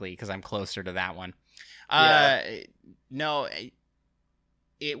specifically because I'm closer to that one. No,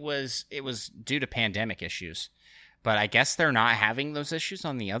 it was due to pandemic issues. But I guess they're not having those issues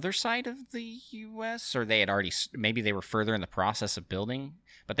on the other side of the U.S., or they had already, maybe they were further in the process of building.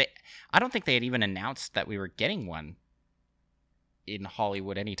 But I don't think they had even announced that we were getting one in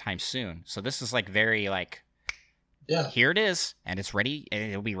Hollywood anytime soon. So this is like very like, here it is, and it's ready, and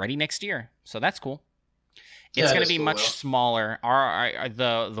it'll be ready next year. So that's cool. It's going to be much smaller.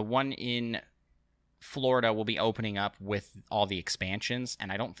 The one in Florida will be opening up with all the expansions,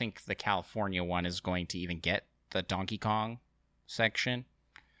 and I don't think the California one is going to even get the Donkey Kong section.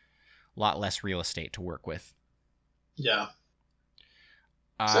 A lot less real estate to work with. Yeah.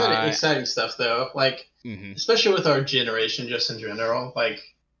 Exciting stuff, though. Like, especially with our generation, just in general, like,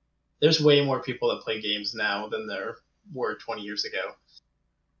 there's way more people that play games now than there were 20 years ago.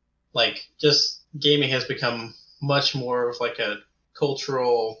 Like, just gaming has become much more of like a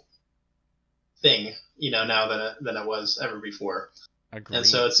cultural thing, now than it was ever before. Agreed. And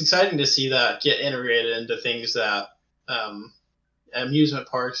so it's exciting to see that get integrated into things that amusement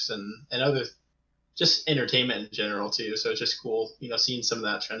parks and other just entertainment in general too. So it's just cool, seeing some of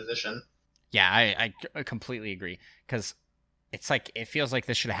that transition. Yeah, I completely agree, because it's like it feels like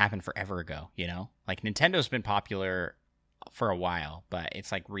this should have happened forever ago. Like Nintendo's been popular for a while, but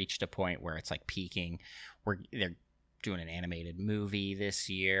it's like reached a point where it's like peaking. They're doing an animated movie this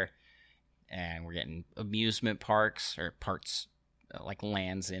year, and we're getting amusement parks or parts. Like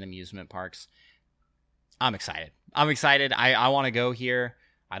lands in amusement parks. I'm excited. I want to go here.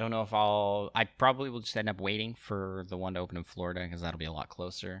 I don't know if I probably will just end up waiting for the one to open in Florida, because that'll be a lot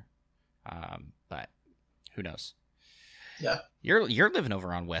closer. But who knows? Yeah. You're living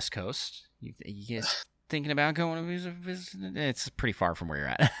over on West Coast. You guys thinking about going to visit? It's pretty far from where you're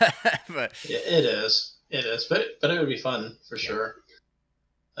at. But yeah, it is. It is, but it would be fun for sure.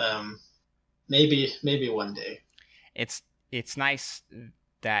 Maybe one day. It's nice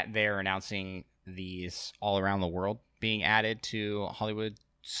that they're announcing these all around the world being added to Hollywood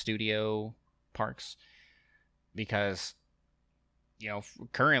studio parks, because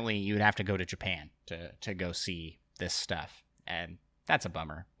currently you'd have to go to Japan to go see this stuff, and that's a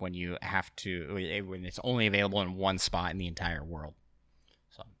bummer when you have to, when it's only available in one spot in the entire world.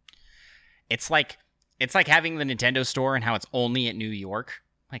 So it's like having the Nintendo store and how it's only at New York.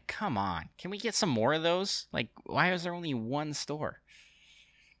 Like, come on, can we get some more of those? Like, why is there only one store?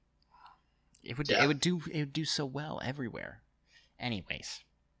 It would do so well everywhere. Anyways,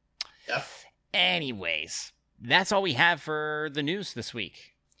 that's all we have for the news this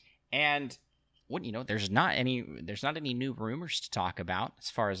week. And there's not any new rumors to talk about as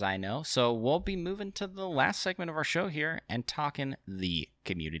far as I know. So we'll be moving to the last segment of our show here and talking the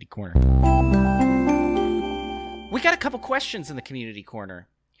Community Corner. We got a couple questions in the Community Corner.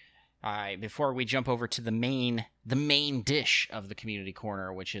 Before we jump over to the main dish of the Community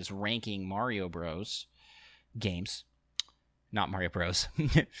Corner, which is ranking Mario Bros. Games. Not Mario Bros.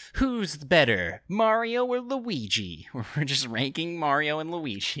 Who's better, Mario or Luigi? We're just ranking Mario and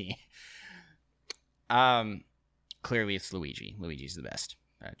Luigi. Clearly it's Luigi. Luigi's the best.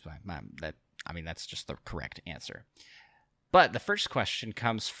 That's just the correct answer. But the first question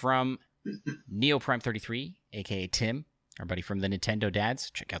comes from NeoPrime33, aka Tim, our buddy from the Nintendo Dads.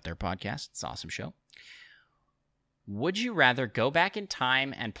 Check out their podcast. It's an awesome show. Would you rather go back in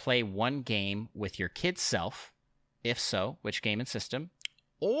time and play one game with your kid self? If so, which game and system?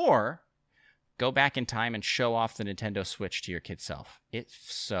 Or go back in time and show off the Nintendo Switch to your kid self? If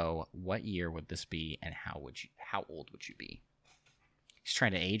so, what year would this be, and how old would you be? He's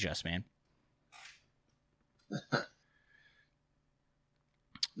trying to age us, man.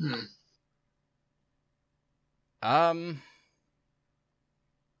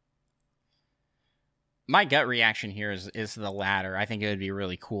 My gut reaction here is the latter. I think it would be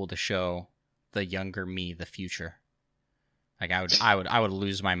really cool to show the younger me the future. Like, I would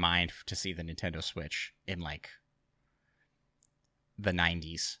lose my mind to see the Nintendo Switch in like the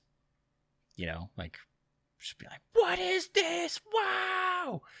 90s. Like, just be like, what is this?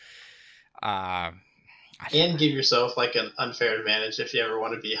 Wow. And give yourself like an unfair advantage if you ever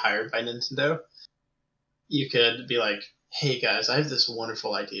want to be hired by Nintendo. You could be like, hey guys, I have this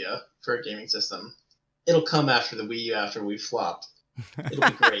wonderful idea for a gaming system. It'll come after the Wii U after we've flopped. It'll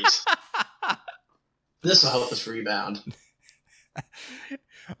be great. This will help us rebound.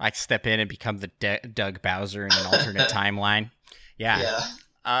 I step in and become the Doug Bowser in an alternate timeline. Yeah.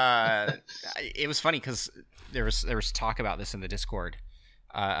 It was funny because there was talk about this in the Discord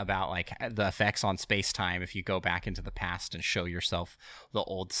about like the effects on space-time if you go back into the past and show yourself the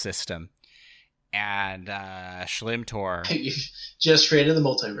old system. And Schlimtor, you just created the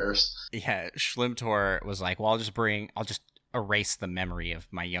multiverse. Yeah, Schlimtor was like, well, I'll just erase the memory of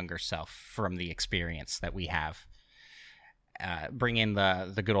my younger self from the experience that we have. Bring in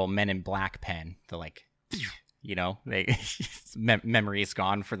the good old Men in Black pen. The like, memory is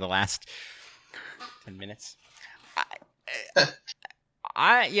gone for the last 10 minutes.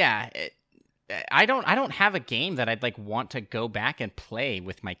 I don't have a game that I'd like want to go back and play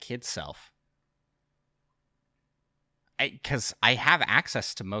with my kid self. Because I have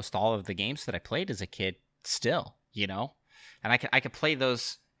access to most all of the games that I played as a kid still, and I could play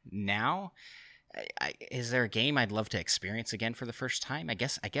those now. Is there a game I'd love to experience again for the first time? I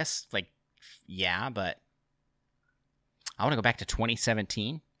guess like, yeah, but I want to go back to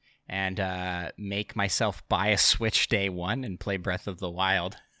 2017 and make myself buy a Switch day one and play Breath of the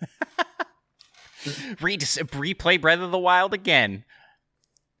Wild. Replay Breath of the Wild again.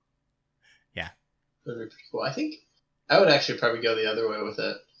 Yeah. That'd be pretty cool. I think I would actually probably go the other way with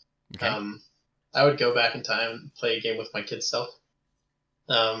it. Okay. I would go back in time and play a game with my kid's self.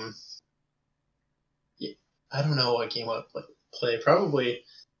 I don't know what game I would play. Probably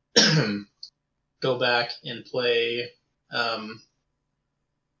go back and play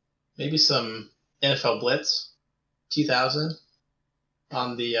maybe some NFL Blitz 2000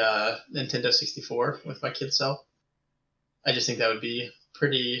 on the Nintendo 64 with my kid's self. I just think that would be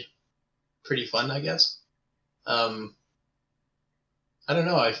pretty fun, I guess. I don't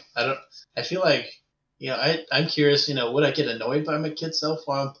know. I feel like, I'm curious, would I get annoyed by my kid's self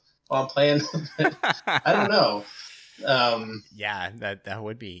while I'm playing? I don't know. Yeah, that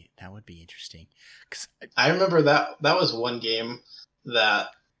would be interesting. 'Cause I remember that was one game that,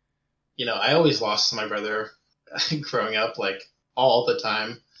 I always lost to my brother growing up, like all the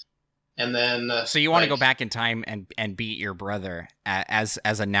time. And then So you want to go back in time and beat your brother as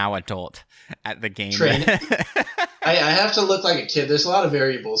a now adult at the game? Train. I have to look like a kid. There's a lot of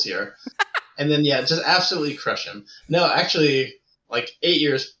variables here. And then just absolutely crush him. No, actually, like 8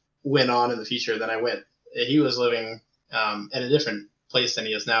 years went on in the future. Then I went. He was living in a different place than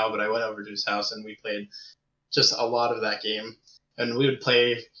he is now, but I went over to his house and we played just a lot of that game. And we would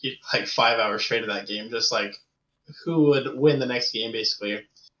play like 5 hours straight of that game, just like who would win the next game, basically.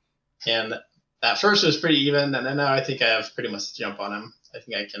 And at first it was pretty even, and then now I think I have pretty much the jump on him. I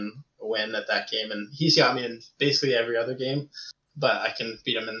think I can win at that game, and he's got me in basically every other game, but I can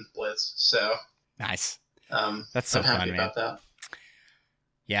beat him in Blitz. So nice. That's so I'm fun, happy man. about that.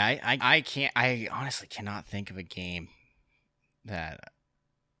 Yeah, I can't. I honestly cannot think of a game that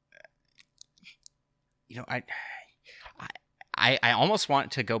I almost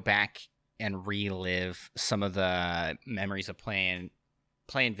want to go back and relive some of the memories of playing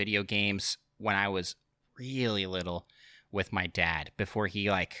video games when I was really little with my dad before he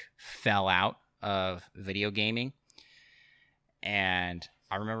like fell out of video gaming. And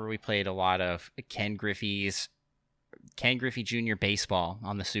I remember we played a lot of Ken Griffey Jr. Baseball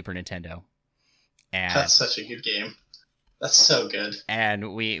on the Super Nintendo. And that's such a good game. That's so good.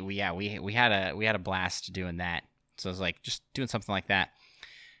 And we had a blast doing that. So I was like just doing something like that.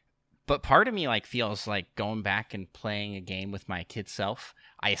 But part of me like feels like going back and playing a game with my kid self.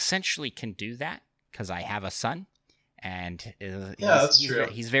 I essentially can do that because I have a son, and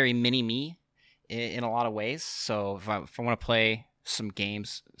he's very mini me in a lot of ways. So if I want to play some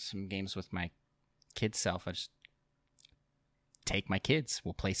games with my kid self, I just take my kids.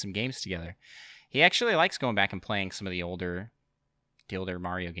 We'll play some games together. He actually likes going back and playing some of the older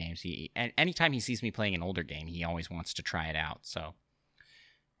Mario games. And anytime he sees me playing an older game, he always wants to try it out. So,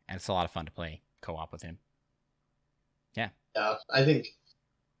 and it's a lot of fun to play co-op with him. Yeah. Yeah, I think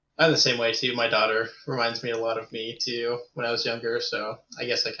I'm the same way too. My daughter reminds me a lot of me too when I was younger, so I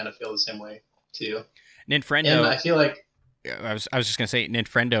guess I kind of feel the same way too. Ninfrendo. And I feel like I was just gonna say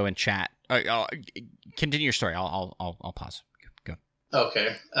Ninfrendo in chat. Continue your story. I'll pause. Go.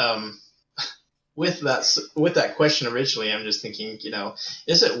 Okay. With that question originally, I'm just thinking,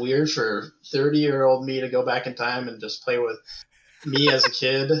 is it weird for 30-year-old me to go back in time and just play with me as a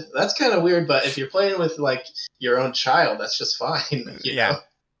kid? That's kind of weird, but if you're playing with like your own child, that's just fine. You know?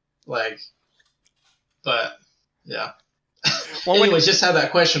 Like, but yeah. Well, anyways, just how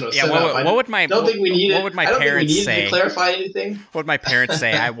that question was set up. What would my parents say? To clarify anything. What would my parents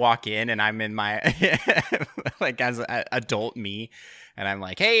say? I walk in and I'm in my like as an adult me, and I'm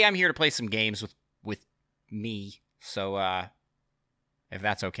like, hey, I'm here to play some games with me. So if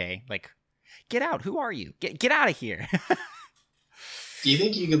that's okay, like, get out. Who are you? Get out of here. Do you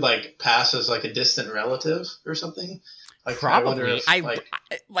think you could like pass as like a distant relative or something? Like, probably.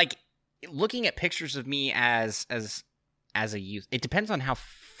 Like looking at pictures of me as a youth. It depends on how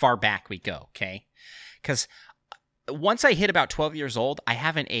far back we go. Okay, because once I hit about 12 years old, I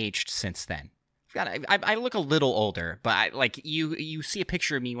haven't aged since then. I look a little older, but you see a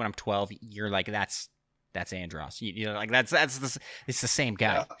picture of me when I'm 12, you're like, that's Andros. Like it's the same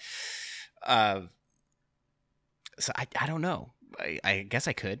guy. Yeah. So I don't know. I guess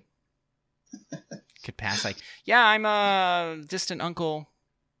I could pass like, yeah, I'm a distant uncle.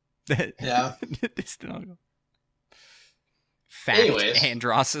 Yeah. Distant uncle. Fact, anyways.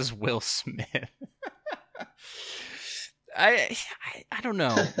 Andros is Will Smith. I don't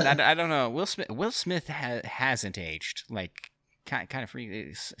know. I don't know. Will Smith hasn't aged. Like kind of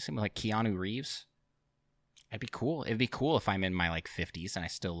free. Similar like Keanu Reeves. It'd be cool. It'd be cool if I'm in my like 50s and I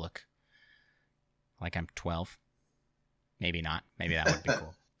still look like I'm 12. Maybe not. Maybe that would be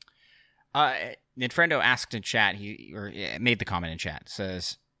cool. Ninfrendo asked in chat. He made the comment in chat.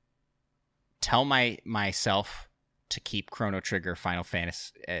 Says, "Tell myself to keep Chrono Trigger, Final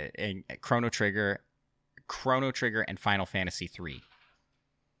Fantasy, Chrono Trigger, and Final Fantasy 3.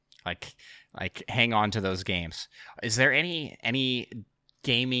 Like hang on to those games. Is there any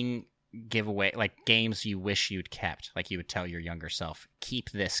gaming giveaway, like games you wish you'd kept? Like you would tell your younger self,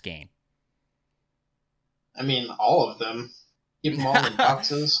 keep this game." I mean, all of them. Keep them all in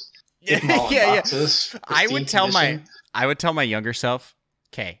boxes. Keep them all in boxes. I would tell my younger self,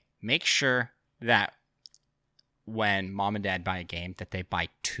 okay, make sure that when mom and dad buy a game that they buy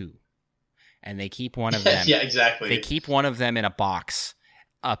 2. And they keep one of them. Yeah, exactly. They keep one of them in a box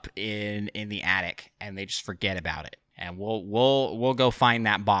up in the attic, and they just forget about it. And we'll go find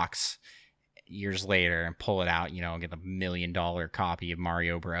that box years later and pull it out, and get a $1 million copy of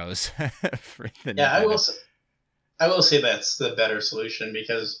Mario Bros. For the Nintendo. I will say that's the better solution,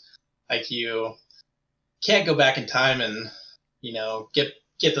 because like you can't go back in time and get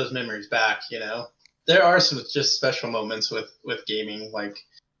get those memories back. You know, there are some just special moments with gaming, like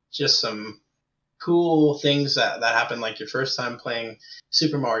just some cool things that happen, like your first time playing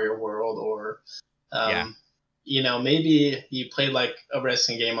Super Mario World, or Yeah. you know, maybe you played like a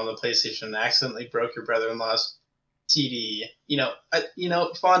wrestling game on the PlayStation and accidentally broke your brother-in-law's CD. You know,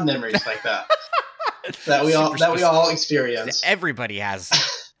 fond memories like that that we all experience. Everybody has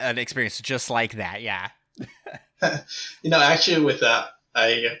an experience just like that. Yeah. You know, actually, with that,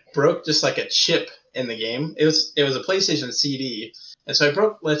 I broke just like a chip in the game. It was a PlayStation CD, and so I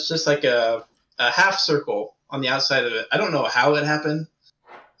broke just like a half circle on the outside of it. I don't know how it happened.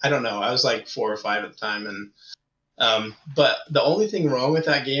 I don't know. I was like 4 or 5 at the time, and but the only thing wrong with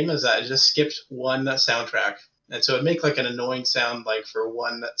that game is that it just skipped one soundtrack, and so it'd make like an annoying sound like for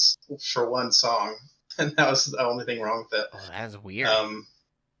one song, and that was the only thing wrong with it. Oh, that's weird.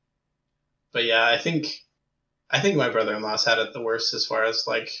 But yeah, I think my brother-in-law's had it the worst as far as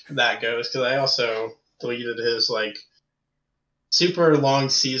like that goes, because I also deleted his like super long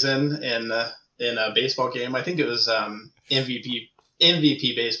season in a baseball game. I think it was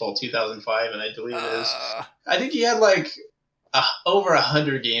MVP Baseball 2005, and I deleted his. I think he had like over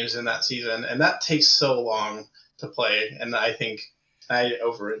 100 games in that season, and that takes so long to play. And I think I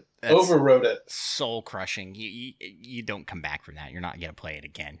overrode it. Soul crushing. You don't come back from that. You're not gonna play it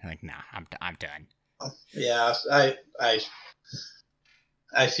again. Like, nah, I'm done. Yeah,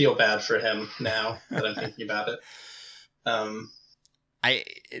 I feel bad for him now that I'm thinking about it.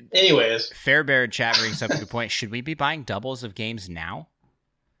 Anyways, Fairbear chat brings up a good point. Should we be buying doubles of games now?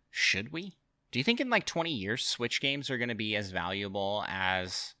 Should we? Do you think in like 20 years, Switch games are going to be as valuable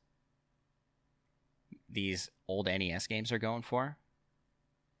as these old NES games are going for?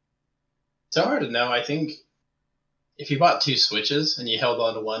 It's hard to know. I think if you bought 2 Switches and you held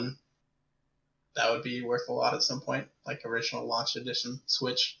on to one, that would be worth a lot at some point, like original launch edition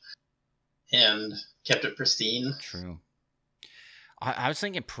Switch, and kept it pristine. True. I was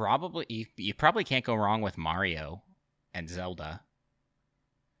thinking you probably can't go wrong with Mario and Zelda.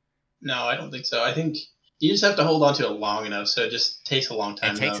 No, I don't think so. I think you just have to hold on to it long enough, so it just takes a long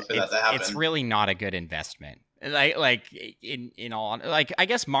time for that to happen. It's really not a good investment. Like in all, like I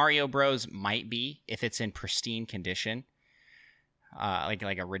guess Mario Bros might be if it's in pristine condition,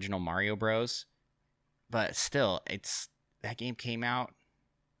 like original Mario Bros. But still, that game came out.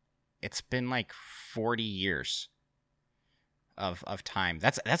 It's been like 40 years of time.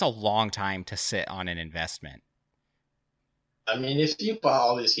 That's a long time to sit on an investment. I mean, if you bought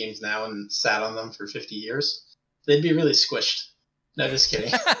all these games now and sat on them for 50 years, they'd be really squished. No, just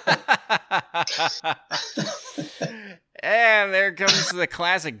kidding. And there comes the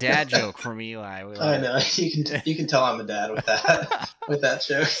classic dad joke from Eli. I know, you can tell I'm a dad with that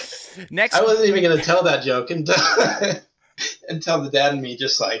joke. Next, I wasn't even going to tell that joke until the dad and me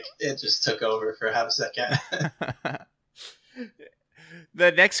just like it just took over for half a second.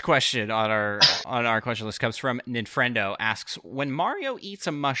 The next question on our question list comes from Ninfrendo. Asks, when Mario eats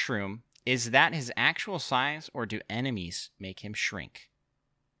a mushroom, is that his actual size, or do enemies make him shrink?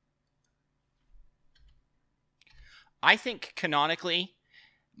 I think canonically,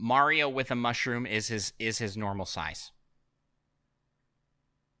 Mario with a mushroom is his normal size.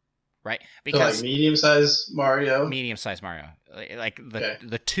 Right? Because so like medium-sized Mario? Medium-sized Mario. Like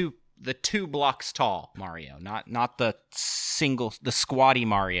the two blocks tall Mario, not the squatty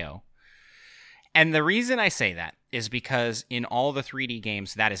Mario. And the reason I say that is because in all the 3D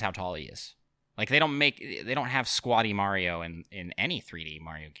games, that is how tall he is. Like they don't have squatty Mario in any 3D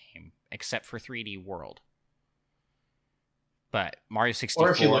Mario game except for 3D World. But Mario 64...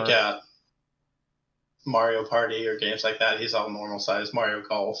 Or if you look at Mario Party or games like that, he's all normal size. Mario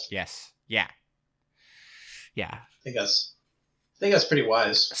Golf. Yes. Yeah. I think that's pretty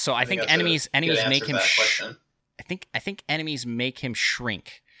wise. So I think enemies make him I think enemies make him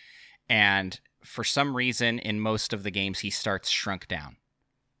shrink. And for some reason in most of the games he starts shrunk down.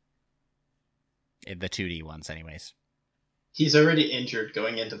 In the 2D ones anyways. He's already injured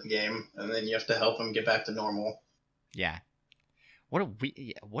going into the game, and then you have to help him get back to normal. Yeah. What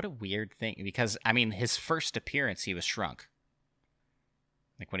a weird thing, because I mean his first appearance he was shrunk.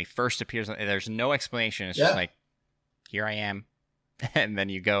 Like when he first appears, there's no explanation. It's just like, here I am. And then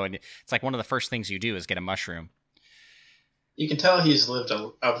you go, and it's like one of the first things you do is get a mushroom. You can tell he's lived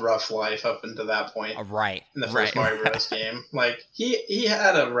a rough life up until that point. Right. In the first Mario Bros. Game. Like, he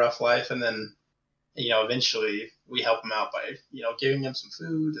had a rough life, and then, eventually we help him out by, giving him some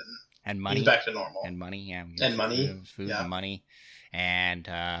food and money. He's back to normal. And money, yeah. And money. Food and money. And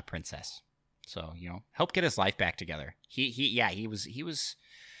princess. So, help get his life back together. He was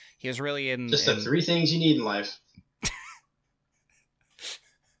really in... Just the 3 things you need in life.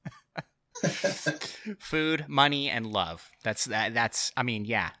 Food, money, and love. That's I mean,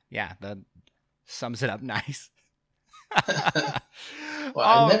 yeah. That sums it up nice. Well,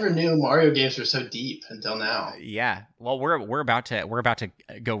 I never knew Mario games were so deep until now. Yeah. Well, we're about to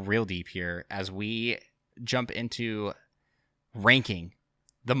go real deep here as we jump into ranking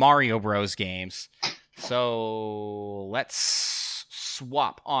the Mario Bros games. So let's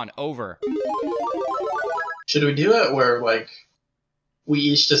swap on over. Should we do it where like we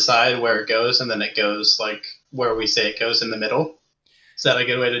each decide where it goes and then it goes like where we say it goes in the middle? Is that a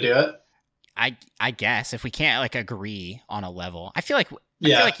good way to do it? I guess if we can't like agree on a level, I feel like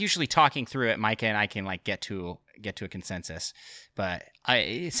usually talking through it, Micah and I can like get to a consensus. But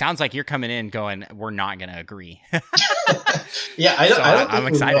it sounds like you're coming in going, we're not going to agree. Yeah, I'm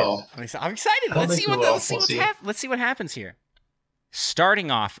excited. Will. I'm excited. Let's see what happens here.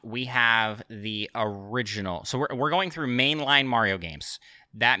 Starting off, we have the original. So we're going through mainline Mario games.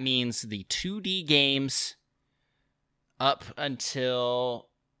 That means the 2D games up until.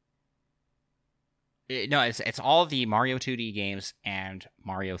 No, it's all the Mario 2D games and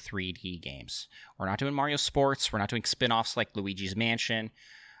Mario 3D games. We're not doing Mario Sports. We're not doing spin-offs like Luigi's Mansion,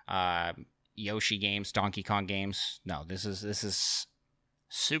 Yoshi games, Donkey Kong games. No, this is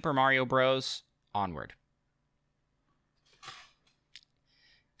Super Mario Bros. Onward.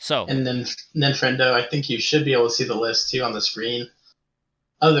 So, and then Friendo, I think you should be able to see the list too on the screen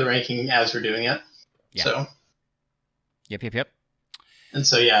of the ranking as we're doing it. Yeah. So. Yep. And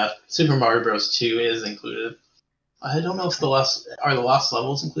so, yeah, Super Mario Bros. 2 is included. I don't know if the Lost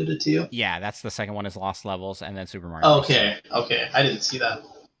Levels included too? Yeah, that's the second one is Lost Levels, and then Super Mario Bros. Okay. I didn't see that.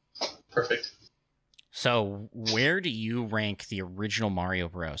 Perfect. So, where do you rank the original Mario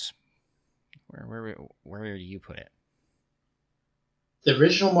Bros? Where do you put it? The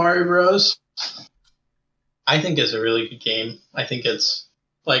original Mario Bros. I think is a really good game. I think it's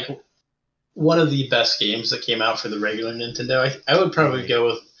like one of the best games that came out for the regular Nintendo. I would probably go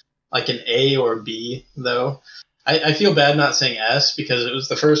with like an A or B, though. I feel bad not saying S because it was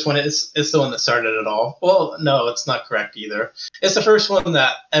the first one. It's the one that started it all. Well, no, it's not correct either. It's the first one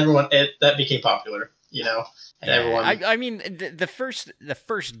that that became popular, you know, and everyone. I mean, the first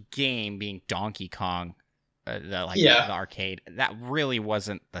game being Donkey Kong, the arcade, that really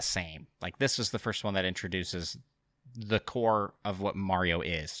wasn't the same. Like this was the first one that introduces the core of what Mario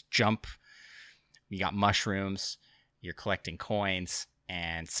is. Jump. You got mushrooms, you're collecting coins,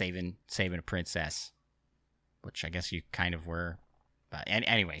 and saving a princess, which I guess you kind of were. But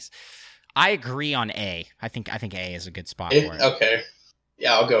anyways, I agree on A. I think A is a good spot for it. Okay,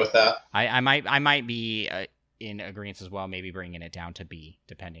 yeah, I'll go with that. I might be in agreement as well. Maybe bringing it down to B,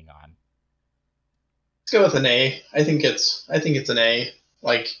 depending on. Let's go with an A. I think it's an A.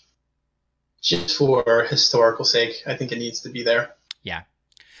 Like just for historical sake, I think it needs to be there. Yeah,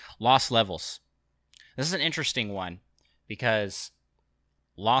 Lost Levels. This is an interesting one because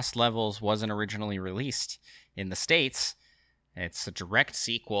Lost Levels wasn't originally released in the States. It's a direct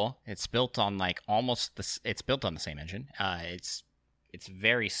sequel. It's built on it's built on the same engine. It's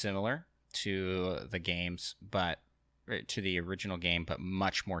very similar to the games, but to the original game, but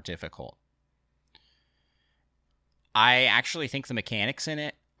much more difficult. I actually think the mechanics in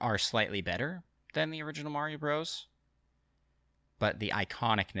it are slightly better than the original Mario Bros, but the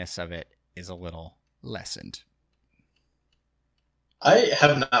iconicness of it is a little lessened. I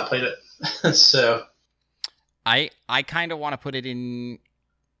have not played it, so I kind of want to put it in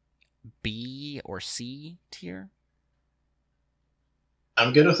B or C tier.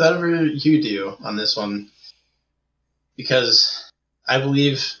 I'm good with whatever you do on this one because I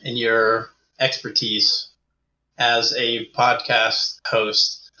believe in your expertise as a podcast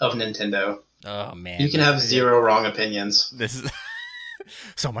host of Nintendo. Oh man, you can have zero wrong opinions. This is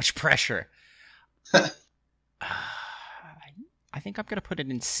so much pressure. I think I'm gonna put it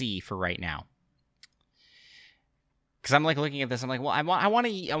in C for right now, because I'm like looking at this. I'm like, well, I want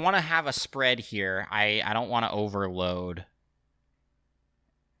to have a spread here. I don't want to overload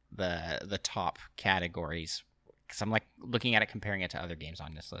the top categories, because I'm like looking at it, comparing it to other games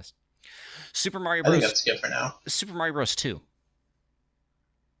on this list. Super Mario Bros. I think that's good for now. Super Mario Bros. 2.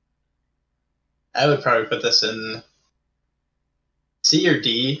 I would probably put this in C or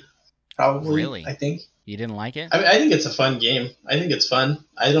D, probably. Really? I think. You didn't like it? I think it's a fun game. I think it's fun.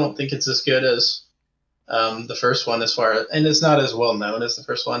 I don't think it's as good as the first one, and it's not as well known as the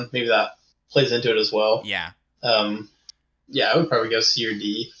first one. Maybe that plays into it as well. Yeah. Yeah, I would probably go C or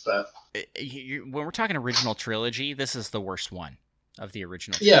D, but when we're talking original trilogy, this is the worst one of the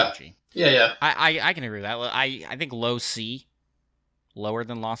original trilogy. Yeah. I can agree with that. I think low C, lower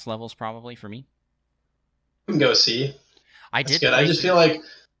than Lost Levels probably for me. I can go C. I just feel like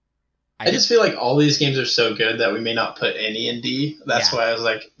I just feel like all these games are so good that we may not put any in D. That's why I was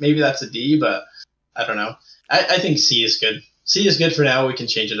like, maybe that's a D, but I don't know. I think C is good. C is good for now. We can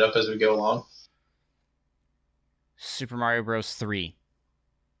change it up as we go along. Super Mario Bros. 3.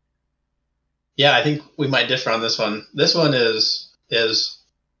 Yeah, I think we might differ on this one. This one is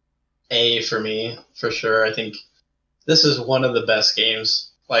A for me, for sure. I think this is one of the best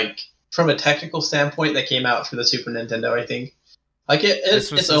games, like, from a technical standpoint that came out for the Super Nintendo, I think. Like,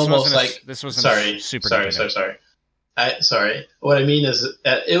 it's almost like... This was Super Nintendo. Sorry. What I mean is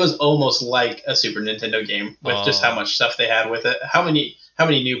it was almost like a Super Nintendo game with just how much stuff they had with it. How many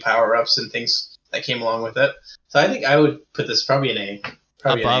new power-ups and things that came along with it. So I think I would put this probably an A.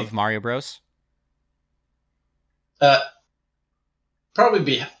 Above Mario Bros?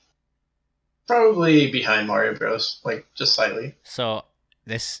 Probably behind Mario Bros. Like, just slightly. So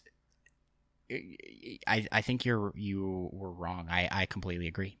this... I think you were wrong. I completely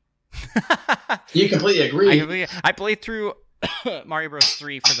agree. You completely agree? I played through Mario Bros.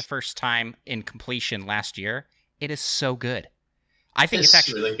 3 for the first time in completion last year. It is so good. I think it's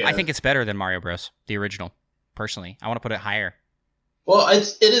actually really good. I think it's better than Mario Bros. The original. Personally, I want to put it higher. Well,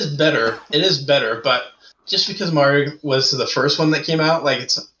 it is better. It is better, but just because Mario was the first one that came out, like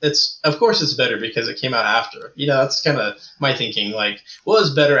it's of course it's better because it came out after. You know, that's kind of my thinking. Like, what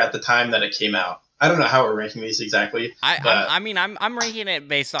was better at the time that it came out? I don't know how we're ranking these exactly. I'm ranking it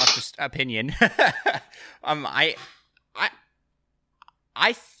based off just opinion. I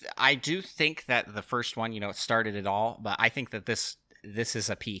do think that the first one, it started it all, but I think that this is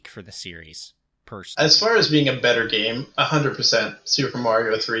a peak for the series. Personally. As far as being a better game, 100% Super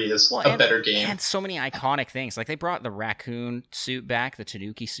Mario 3 is a better game. And so many iconic things. Like, they brought the raccoon suit back, the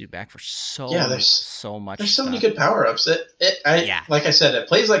Tanuki suit back for so much There's so many good power-ups. Like I said, it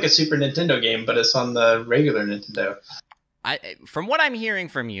plays like a Super Nintendo game, but it's on the regular Nintendo. From what I'm hearing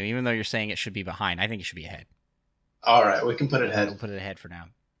from you, even though you're saying it should be behind, I think it should be ahead. All right, we can put it ahead. We'll put it ahead for now.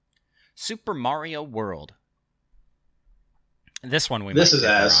 Super Mario World. This one This is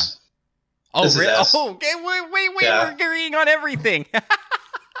ass. Oh, really? Oh, okay. Wait. Yeah. We're agreeing on everything.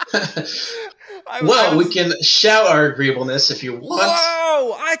 We can shout our agreeableness if you want.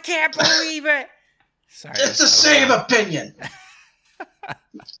 Whoa! I can't believe it. Sorry, it's the same opinion.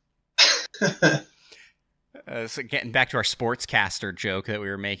 So getting back to our sportscaster joke that we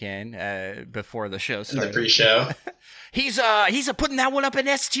were making before the show started. In the pre-show. He's putting that one up in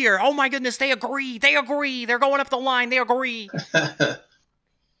S tier. Oh my goodness, they agree. They're going up the line. They agree.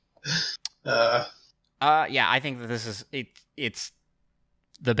 Yeah, I think that this is it's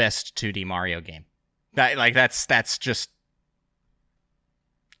the best 2D Mario game. That's just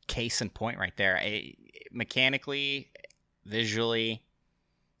case in point right there. Mechanically, visually,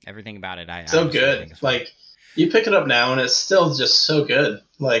 everything about it. So good. Like, you pick it up now and it's still just so good.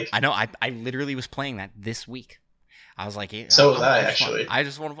 Like, I know. I literally was playing that this week. I was like, so was I actually. I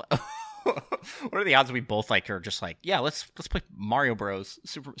just want to play. What are the odds we both are just like, yeah, let's play Mario Bros.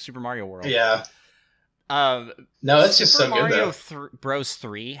 Super Mario World. Yeah. No, it's just so good though. Super Mario Bros.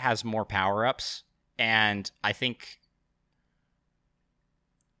 3 has more power-ups, and I think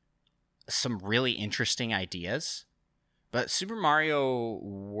some really interesting ideas. But Super Mario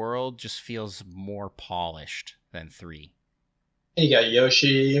World just feels more polished than 3. And you got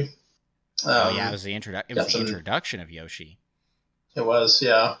Yoshi. It was the introduction of Yoshi. It was,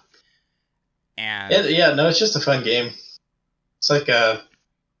 yeah. And it's just a fun game. It's like a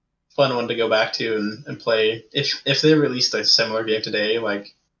fun one to go back to and play. If they released a similar game today,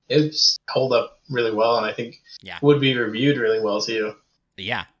 like, it'd hold up really well, and I think would be reviewed really well too.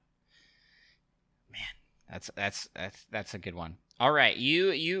 Yeah. Man, that's a good one. All right,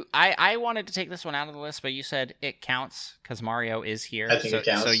 I wanted to take this one out of the list, but you said it counts because Mario is here. I think it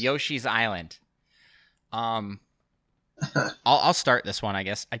counts. So Yoshi's Island. I'll start this one, I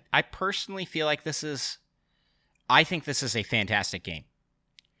guess. I personally feel like I think this is a fantastic game.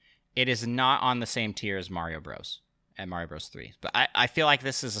 It is not on the same tier as Mario Bros. And Mario Bros. 3, but I feel like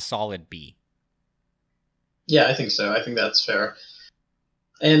this is a solid B. Yeah, I think so. I think that's fair.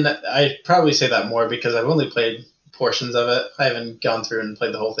 And I'd probably say that more because I've only played portions of it. I haven't gone through and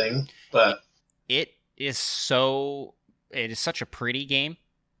played the whole thing, but it is such a pretty game.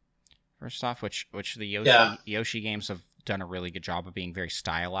 First off, which the Yoshi games have done a really good job of being very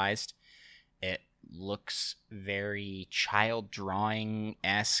stylized. It looks very child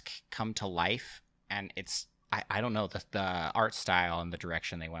drawing-esque come to life, and it's I don't know, the art style and the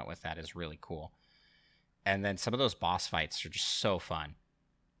direction they went with that is really cool. And then some of those boss fights are just so fun.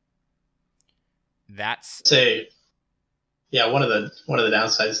 One of the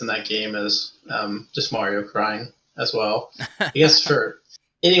downsides in that game is just Mario crying as well. I guess for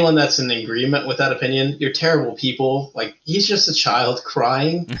anyone that's in agreement with that opinion, you're terrible people. Like, he's just a child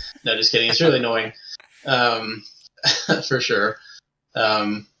crying. No, just kidding. It's really annoying, for sure.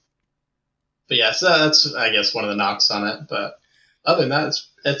 But yeah, so that's, I guess, one of the knocks on it. But other than that,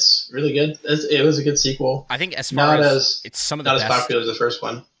 it's really good. It was a good sequel. I think as far as it's some of the not best, as popular as the first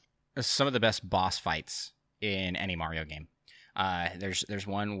one. Some of the best boss fights in any Mario game. There's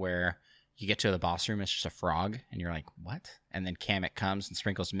one where you get to the boss room, it's just a frog, and you're like, what? And then Kamek comes and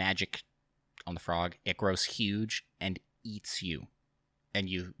sprinkles magic on the frog. It grows huge and eats you. And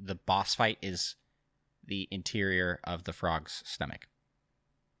the boss fight is the interior of the frog's stomach.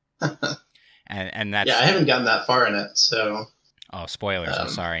 and that's... Yeah, I haven't gotten that far in it, so... Oh, spoilers, I'm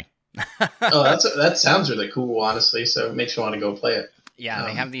sorry. That sounds really cool, honestly, so it makes you want to go play it. Yeah,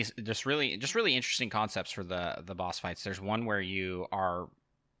 they have these just really interesting concepts for the boss fights. There's one where you are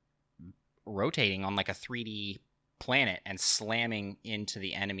rotating on like a 3D planet and slamming into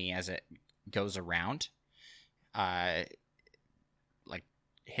the enemy as it goes around, like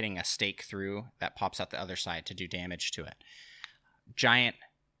hitting a stake through that pops out the other side to do damage to it. Giant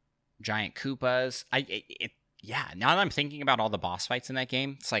Koopas. Now that I'm thinking about all the boss fights in that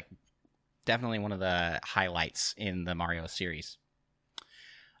game, it's like definitely one of the highlights in the Mario series.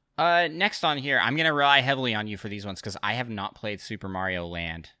 Next on here, I'm going to rely heavily on you for these ones because I have not played Super Mario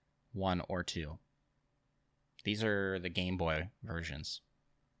Land 1 or 2. These are the Game Boy versions.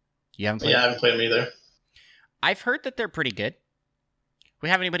 You haven't played I haven't played them either. I've heard that they're pretty good. We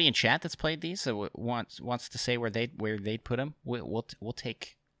have anybody in chat that's played these that wants to say where they'd put them? We'll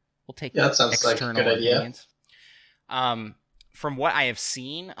take that sounds external like a good opinions. Idea. From what I have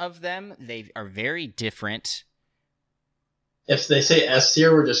seen of them, they are very different. If they say S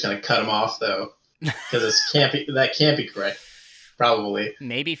tier, we're just going to cut them off, though, because that can't be correct. Probably.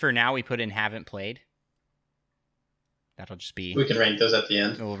 Maybe for now we put in haven't played. That'll just be... We can rank those at the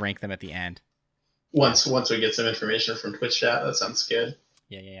end. We'll rank them at the end. Once we get some information from Twitch chat, that sounds good.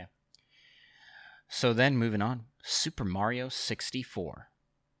 Yeah. So then, moving on, Super Mario 64.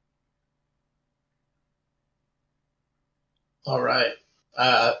 All right.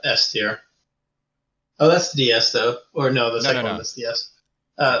 S tier. Oh, that's the DS, though. Or no, the second one is DS.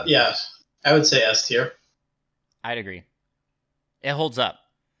 Yeah, I would say S tier. I'd agree. It holds up.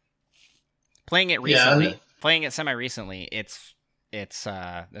 Playing it recently, playing it semi-recently,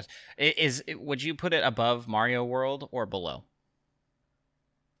 would you put it above Mario World or below?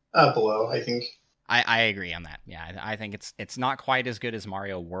 Below, I think. I agree on that. Yeah, I think it's not quite as good as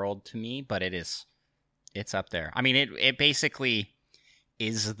Mario World to me, but it's up there. I mean, it basically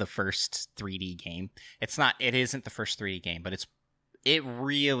is the first 3D game. It isn't the first 3D game, but it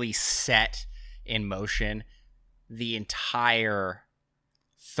really set in motion the entire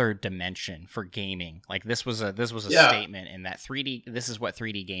third dimension for gaming. Like this was a statement in that 3D. This is what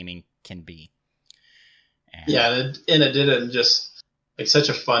 3D gaming can be. And it did it in just like such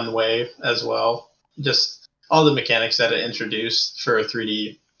a fun way as well. Just all the mechanics that it introduced for a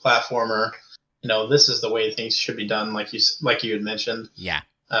 3D platformer. This is the way things should be done, like you had mentioned. Yeah.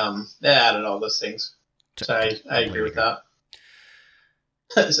 They added all those things. So I agree with that.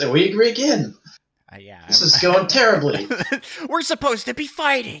 So we agree again. Yeah. This is going terribly. We're supposed to be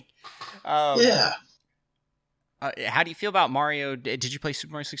fighting. Yeah. How do you feel about Mario? Did you play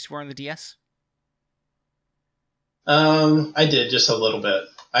Super Mario 64 on the DS? I did just a little bit.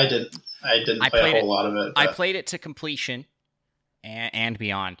 I didn't play a whole lot of it. But I played it to completion and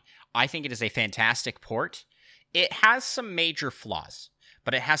beyond. I think it is a fantastic port. It has some major flaws,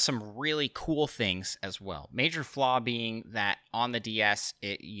 but it has some really cool things as well. Major flaw being that on the DS,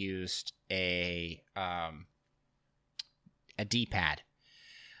 it used a D-pad.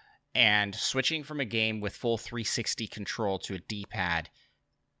 And switching from a game with full 360 control to a D-pad,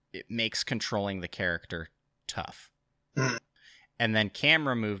 it makes controlling the character tough. And then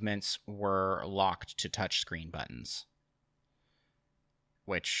camera movements were locked to touchscreen buttons,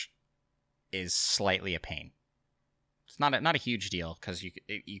 which is slightly a pain. It's not a huge deal because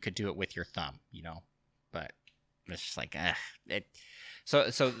you could do it with your thumb, but it's just like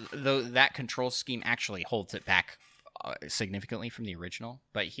So that control scheme actually holds it back significantly from the original.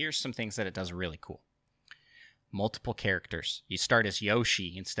 But here's some things that it does really cool. Multiple characters. You start as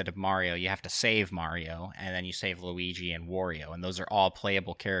Yoshi instead of Mario. You have to save Mario, and then you save Luigi and Wario, and those are all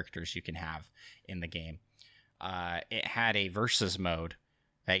playable characters you can have in the game. It had a versus mode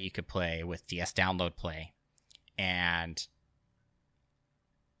that you could play with DS Download Play, and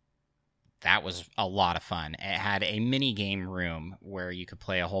that was a lot of fun. It had a mini game room where you could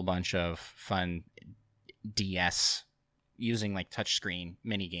play a whole bunch of fun DS using like touchscreen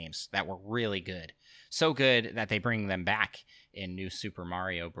mini games that were really good. So good that they bring them back in New Super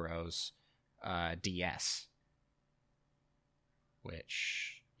Mario Bros. DS,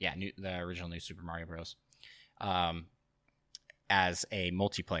 which the original New Super Mario Bros. As a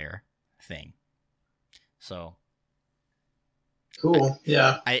multiplayer thing. So cool.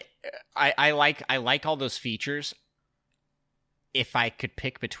 I like all those features. If I could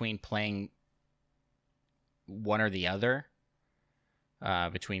pick between playing one or the other,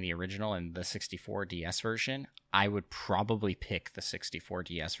 between the original and the 64 DS version, I would probably pick the 64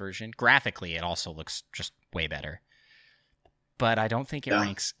 DS version. Graphically, it also looks just way better. But I don't think it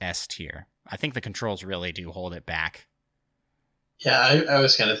ranks S tier. I think the controls really do hold it back. Yeah, I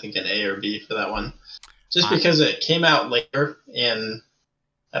was kind of thinking A or B for that one. Just because it came out later, and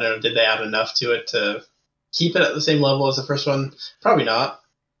I don't know, did they add enough to it to keep it at the same level as the first one? Probably not.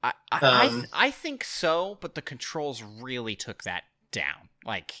 I think so, but the controls really took that down.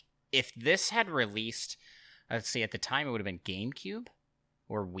 Like, if this had released, let's see, at the time it would have been GameCube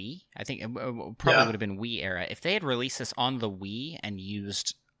or Wii. I think it probably would have been Wii era. If they had released this on the Wii and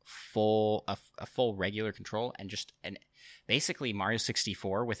used a full regular control and basically Mario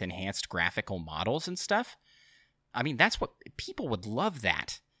 64 with enhanced graphical models and stuff, I mean, that's what people would love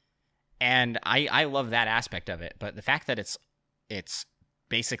that. And I love that aspect of it. But the fact that it's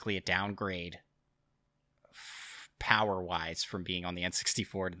basically a downgrade power-wise from being on the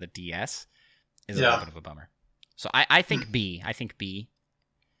N64 to the DS is a little bit of a bummer. So I think B. I think B.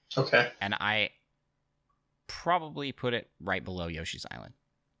 Okay. And I probably put it right below Yoshi's Island.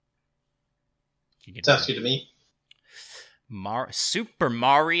 Sounds good to me. Super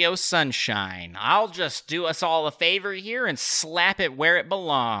Mario Sunshine. I'll just do us all a favor here and slap it where it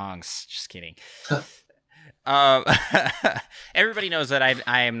belongs. Just kidding. Everybody knows that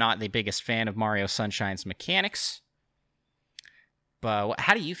I am not the biggest fan of Mario Sunshine's mechanics. But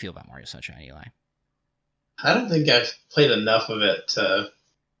how do you feel about Mario Sunshine, Eli? I don't think I've played enough of it to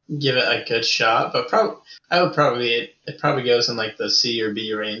give it a good shot, but it probably goes in like the C or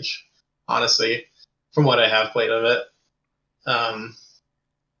B range, honestly, from what I have played of it. That's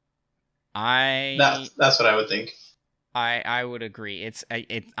what I would think. I would agree.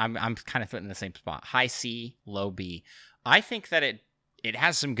 I'm kind of putting in the same spot. High C, low B. I think that it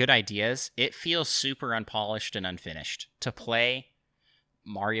has some good ideas. It feels super unpolished and unfinished. To play,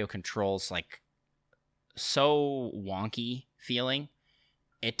 Mario controls like so wonky feeling.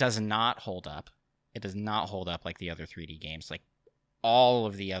 It does not hold up. It does not hold up like the other 3D games. Like all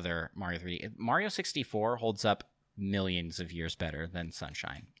of the other Mario 3D. Mario 64 holds up millions of years better than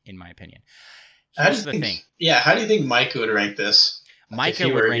Sunshine, in my opinion. Here's the thing. Yeah, how do you think Micah would rank this? Micah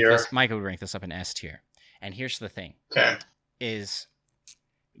would rank this up in S tier. And here's the thing. Okay. Is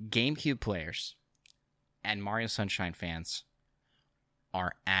GameCube players and Mario Sunshine fans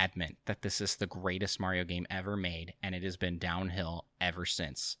are adamant that this is the greatest Mario game ever made, and it has been downhill ever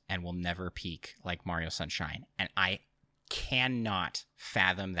since and will never peak like Mario Sunshine. And I cannot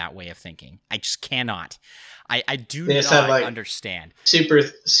fathom that way of thinking. I just cannot. I do not understand.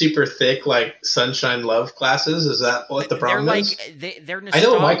 Super thick, like Sunshine Love glasses. Is that what the problem is? They're nostalgia.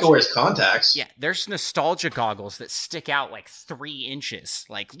 I know Michael wears contacts. Yeah, there's nostalgia goggles that stick out like 3 inches.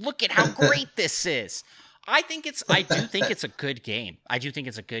 Like, look at how great this is. I do think it's a good game. I do think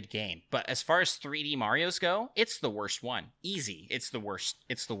it's a good game. But as far as 3D Marios go, it's the worst one. Easy. It's the worst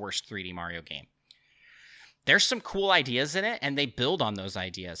 3D Mario game. There's some cool ideas in it, and they build on those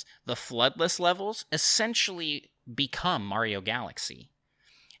ideas. The floodless levels essentially become Mario Galaxy.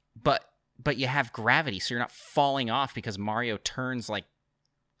 But you have gravity, so you're not falling off because Mario turns like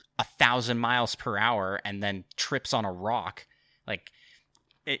 1,000 miles per hour and then trips on a rock. Like,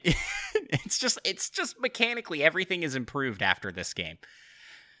 it's just mechanically everything is improved after this game.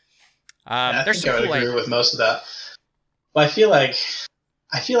 I think I would agree with most of that. But I feel like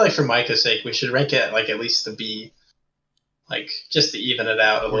for Micah's sake, we should rank it like at least a B, like just to even it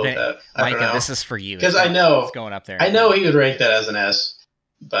out a little bit. Micah, this is for you because I know it's going up there. I know he would rank that as an S,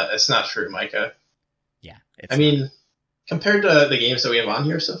 but it's not true, Micah. Yeah, I mean, compared to the games that we have on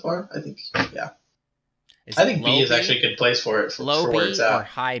here so far, I think I think B is actually a good place for it. Low for B where it's at. Or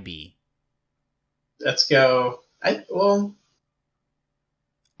high B? Let's go. I don't know.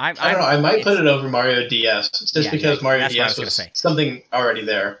 I might put it over Mario DS just because Mario DS was something already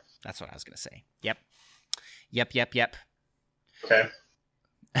there. That's what I was going to say. Yep. Okay.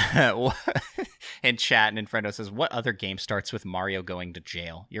 In chat, and Infrendo says, "What other game starts with Mario going to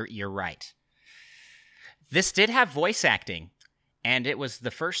jail?" You're right. This did have voice acting, and it was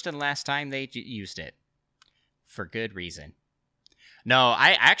the first and last time they used it for good reason. No,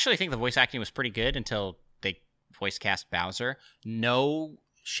 I actually think the voice acting was pretty good until they voice cast Bowser. No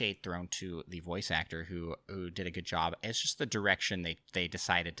shade thrown to the voice actor who did a good job. It's just the direction they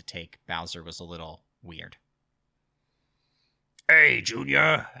decided to take Bowser was a little weird. Hey,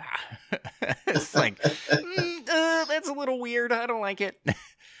 Junior. It's like, that's a little weird. I don't like it.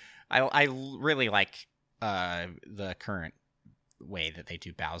 I really like the current way that they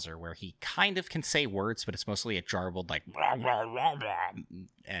do Bowser, where he kind of can say words, but it's mostly a jarbled like blah, blah, blah, blah,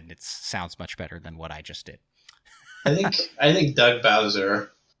 and it sounds much better than what I just did. I think Doug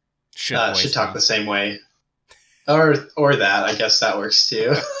Bowser should talk the same way, or that. I guess that works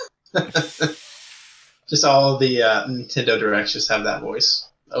too. Just all of the Nintendo Directs just have that voice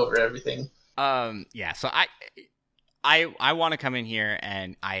over everything. Yeah. So I want to come in here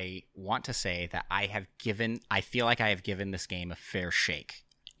and I want to say that I feel like I have given this game a fair shake.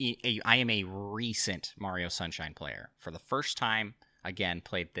 I am a recent Mario Sunshine player. For the first time, again,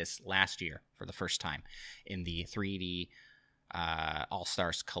 played this last year for the first time in the 3D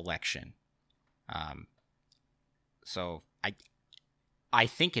All-Stars collection. So I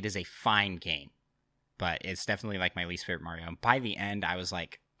think it is a fine game, but it's definitely like my least favorite Mario. And by the end, I was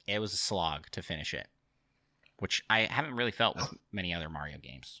like, it was a slog to finish it, which I haven't really felt with many other Mario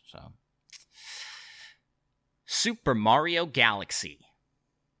games. So, Super Mario Galaxy.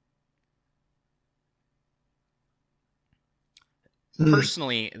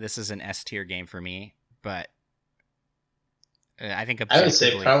 Personally, this is an S tier game for me, but I think I would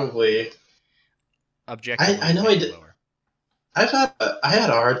say probably objectively. I know I did. Lower. I had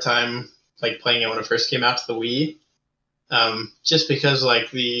a hard time like playing it when it first came out to the Wii, just because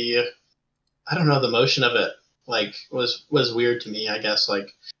like the motion of it like was weird to me. I guess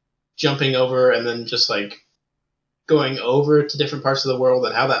like jumping over and then just like going over to different parts of the world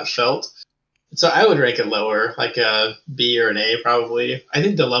and how that felt. So I would rank it lower, like a B or an A probably. I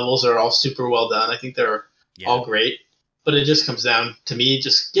think the levels are all super well done. I think they're all great, but it just comes down to me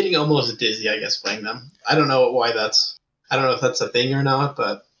just getting almost dizzy, I guess, playing them. I don't know why I don't know if that's a thing or not,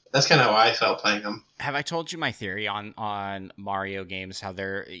 but that's kind of how I felt playing them. Have I told you my theory on Mario games? How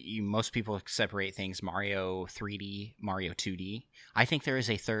most people separate things Mario 3D, Mario 2D. I think there is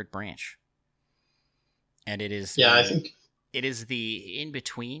a third branch, and it is I think it is the in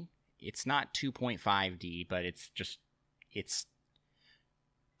between. It's not 2.5D, but it's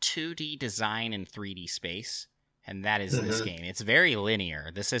 2D design in 3D space, and that is this game. It's very linear.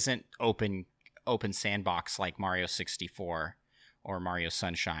 This isn't open sandbox like Mario 64 or Mario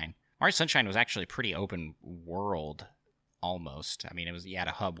Sunshine. Mario Sunshine was actually pretty open world, almost. I mean, you had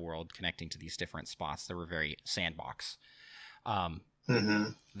a hub world connecting to these different spots that were very sandbox.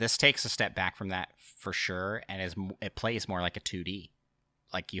 This takes a step back from that for sure, and it plays more like a 2D.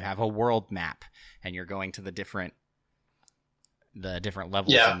 Like you have a world map, and you're going to the different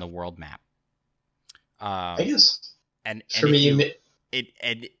levels in the world map. I guess, and for me,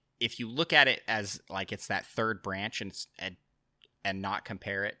 if you look at it as like it's that third branch, and not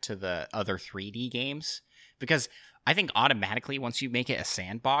compare it to the other 3D games, because I think automatically once you make it a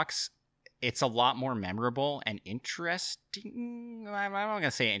sandbox, it's a lot more memorable and interesting. I'm not going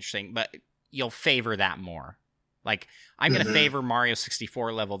to say interesting, but you'll favor that more. Like, I'm going to favor Mario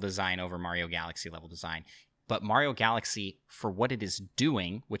 64 level design over Mario Galaxy level design. But Mario Galaxy, for what it is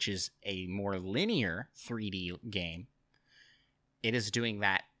doing, which is a more linear 3D game, it is doing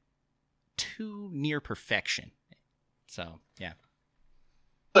that to near perfection. So, yeah.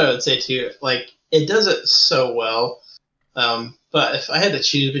 I would say, too, like, it does it so well. But if I had to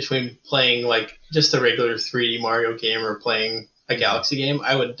choose between playing, like, just a regular 3D Mario game or playing a Galaxy game,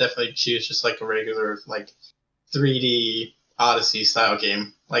 I would definitely choose just, like, a regular, like, 3D Odyssey style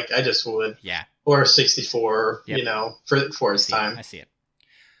game. Like I just would. Yeah. Or 64, you know, for its time. I see it.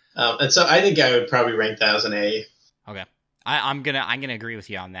 And so I think I would probably rank that as an A. Okay. I'm gonna agree with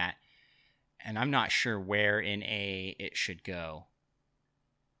you on that. And I'm not sure where in A it should go.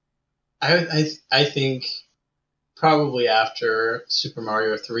 I think probably after Super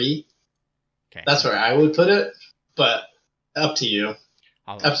Mario 3. Okay. That's where I would put it, but up to you.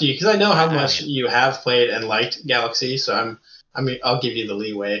 Up to you, because I know how much you have played and liked Galaxy, so I'll give you the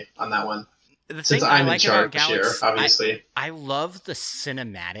leeway on that one. Since I'm in charge here, obviously. I love the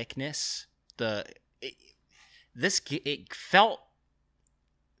cinematicness. It felt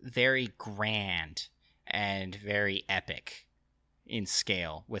very grand and very epic in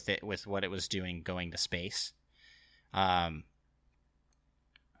scale with what it was doing going to space. I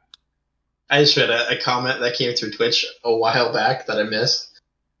just read a comment that came through Twitch a while back that I missed.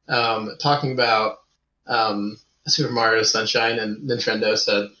 Talking about Super Mario Sunshine, and Nintendo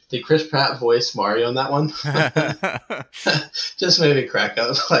said, "Did Chris Pratt voice Mario in that one?" Just made me crack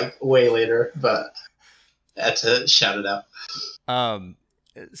up like way later, but I had to shout it out.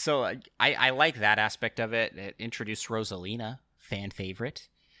 So I like that aspect of it. It introduced Rosalina, fan favorite,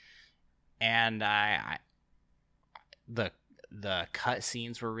 and the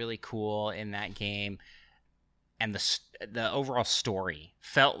cutscenes were really cool in that game, and the overall story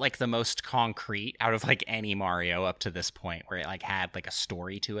felt like the most concrete out of like any Mario up to this point, where it like had like a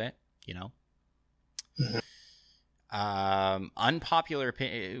story to it, you know. Mhm. Unpopular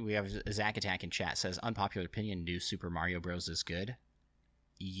opinion. We have Zack Attack in chat says unpopular opinion. New Super Mario Bros. Is good.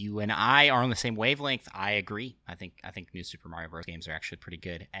 You and I are on the same wavelength. I agree. I think New Super Mario Bros. Games are actually pretty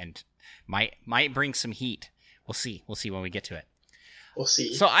good and might bring some heat. We'll see. We'll see when we get to it. We'll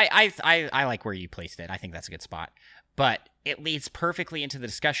see. So I like where you placed it. I think that's a good spot. But it leads perfectly into the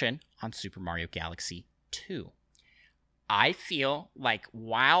discussion on Super Mario Galaxy 2. I feel like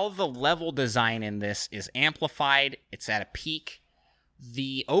while the level design in this is amplified, it's at a peak,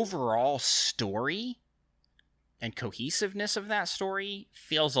 the overall story and cohesiveness of that story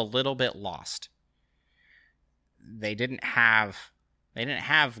feels a little bit lost. They didn't have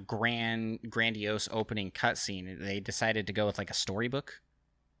grandiose opening cutscene. They decided to go with like a storybook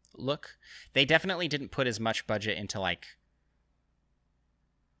look. They definitely didn't put as much budget into like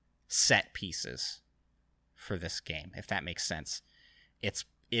set pieces for this game, if that makes sense. It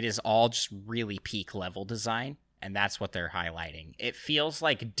is all just really peak level design, and that's what they're highlighting. It feels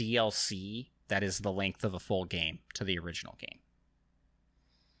like DLC that is the length of a full game to the original game,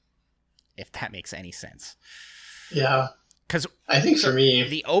 if that makes any sense. Yeah, because I think for me,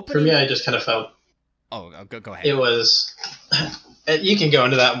 I just kind of felt. Oh, go ahead. It was. You can go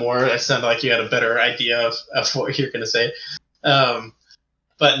into that more. It sounded like you had a better idea of what you're going to say.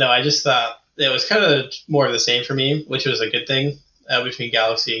 But no, I just thought it was kind of more of the same for me, which was a good thing between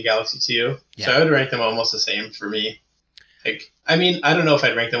Galaxy and Galaxy 2. Yeah. So I would rank them almost the same for me. Like, I mean, I don't know if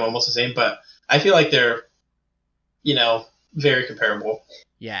I'd rank them almost the same, but I feel like they're, very comparable.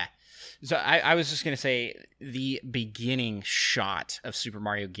 Yeah. So I was just going to say the beginning shot of Super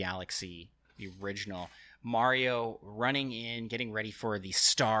Mario Galaxy, the original, Mario running in, getting ready for the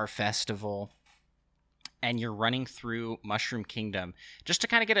Star Festival, and you're running through Mushroom Kingdom just to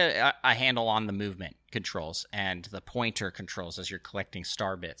kind of get a handle on the movement controls and the pointer controls as you're collecting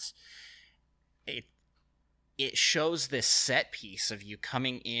star bits. It shows this set piece of you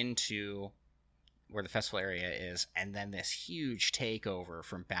coming into where the festival area is, and then this huge takeover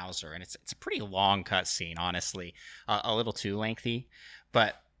from Bowser, and it's a pretty long cutscene, honestly, a little too lengthy,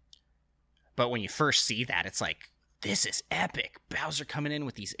 but when you first see that, it's like, this is epic. Bowser coming in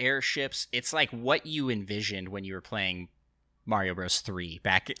with these airships. It's like what you envisioned when you were playing Mario Bros. 3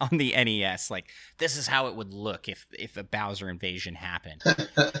 back on the NES. Like, this is how it would look if a Bowser invasion happened.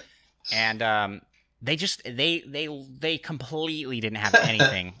 And they completely didn't have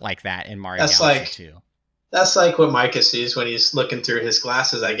anything like that in Mario Galaxy 2. That's like what Micah sees when he's looking through his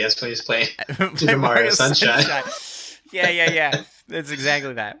glasses, I guess, when he's playing Super Mario Sunshine. Yeah. That's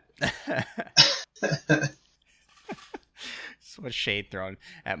exactly that. So much shade thrown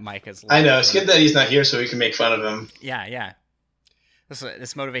at Micah's life. I know. It's good that he's not here so we can make fun of him. Yeah.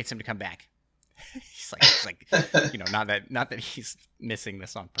 This motivates him to come back. He's like not that he's missing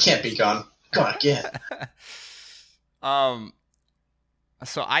this on purpose. Can't be gone. God, yeah.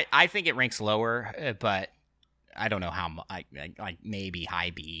 So I think it ranks lower, but I don't know how much. Like maybe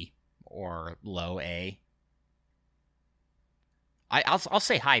high B or low A. I'll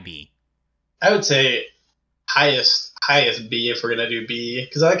say high B. I would say highest B if we're gonna do B,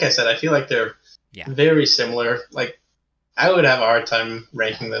 because like I said, I feel like they're very similar. Like, I would have a hard time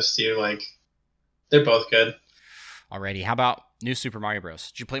ranking those two. Like, they're both good. Alrighty, how about New Super Mario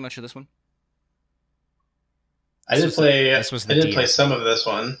Bros? Did you play much of this one? I did play some of this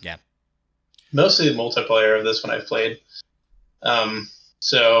one. Yeah. Mostly the multiplayer of this one I've played.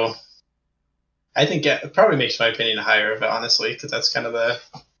 So I think it probably makes my opinion higher of it, honestly, because that's kind of the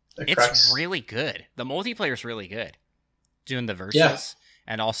crux. It's really good. The multiplayer is really good. Doing the verses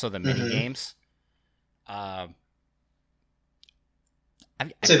and also the mini games. I'd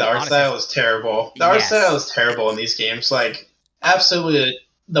say the art style is terrible. The art style is terrible in these games. Like, absolutely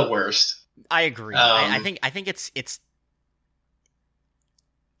the worst. I agree. I think it's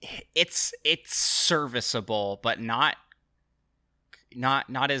serviceable, but not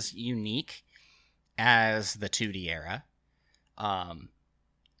as unique as the 2D era.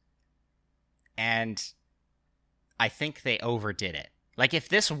 And I think they overdid it. Like, if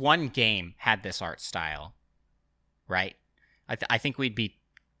this one game had this art style, right? I think we'd be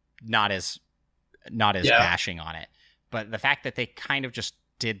not as bashing on it. But the fact that they kind of just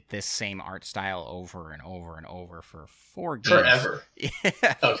did this same art style over and over and over for 4 games. Forever.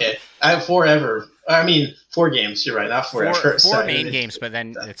 Okay. I have forever. I mean, 4 games. You're right, not four. Four main games, but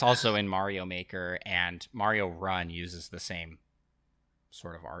then it's also in Mario Maker, and Mario Run uses the same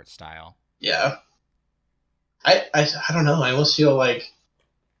sort of art style. Yeah. I don't know. I almost feel like,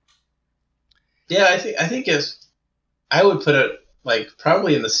 yeah, I think I would put it like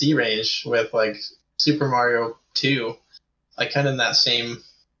probably in the C range with like Super Mario 2, like kind of in that same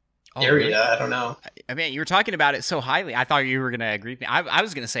area. Really? I don't know. I mean, you were talking about it so highly. I thought you were gonna agree with me. I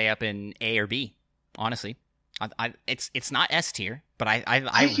was gonna say up in A or B. Honestly, it's not S tier, but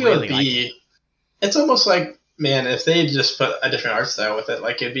I really like it. It's almost like, man, if they just put a different art style with it,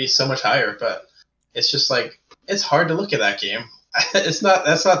 like it'd be so much higher. But it's just like it's hard to look at that game. That's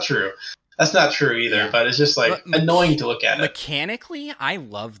not true. That's not true either. Yeah. But it's just like annoying to look at it. Mechanically, I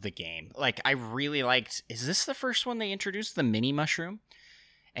love the game. Like I really liked. Is this the first one they introduced the mini mushroom?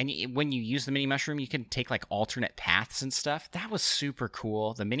 And when you use the mini mushroom, you can take like alternate paths and stuff. That was super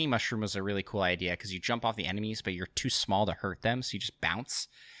cool. The mini mushroom was a really cool idea because you jump off the enemies, but you're too small to hurt them, so you just bounce,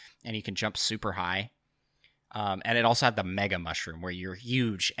 and you can jump super high. And it also had the mega mushroom where you're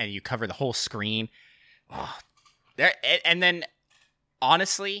huge and you cover the whole screen. Oh, there, and then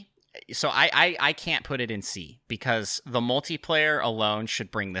honestly, so I can't put it in C because the multiplayer alone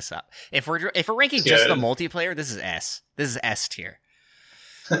should bring this up. If we're ranking just the multiplayer, this is S. This is S tier.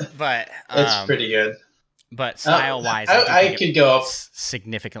 But it's pretty good. But style wise, I could go up.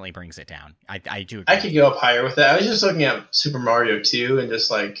 Significantly brings it down. I do agree. I could go up higher with that. I was just looking at Super Mario 2 and just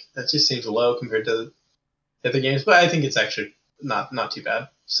like that just seems low compared to the other games, but I think it's actually not too bad.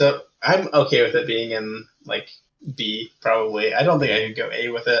 So I'm okay with it being in like B probably. I don't think I could go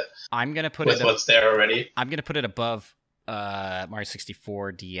A with it. I'm gonna put with what's there already. I'm gonna put it above Mario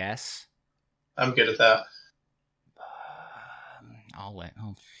 64 DS. I'm good at that. I'll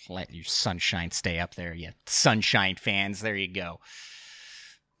let your Sunshine stay up there, you Sunshine fans. There you go.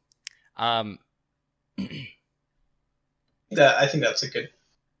 I think that's a good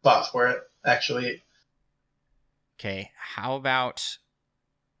spot for it, actually. Okay, how about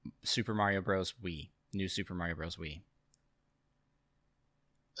Super Mario Bros. Wii? New Super Mario Bros. Wii.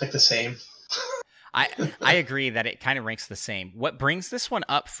 It's like the same. I agree that it kind of ranks the same. What brings this one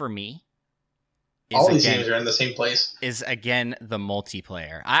up for me? All these games are in the same place. Is again the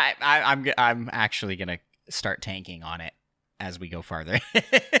multiplayer. I'm actually gonna start tanking on it as we go farther.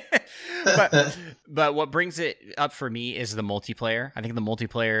 but what brings it up for me is the multiplayer. I think the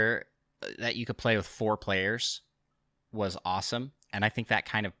multiplayer that you could play with 4 players was awesome, and I think that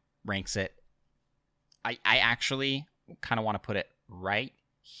kind of ranks it. I actually kind of want to put it right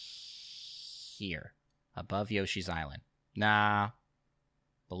here, above Yoshi's Island. Nah,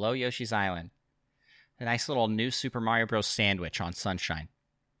 below Yoshi's Island. A nice little new Super Mario Bros. Sandwich on Sunshine.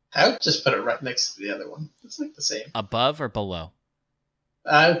 I would just put it right next to the other one. It's like the same. Above or below?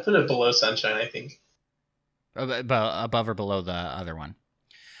 I would put it below Sunshine, I think. Above or below the other one?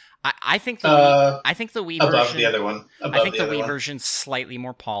 I think the Wii version... Above the other one. I think the Wii version's slightly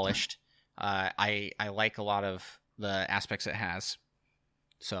more polished. I like a lot of the aspects it has.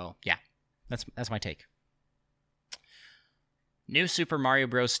 So, yeah. That's my take. New Super Mario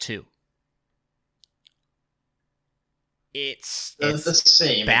Bros. 2. It's the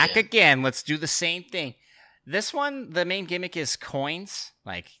same. Back again. Let's do the same thing. This one, the main gimmick is coins.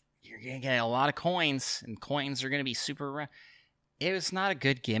 Like, you're going to get a lot of coins, and coins are going to be super rare. It was not a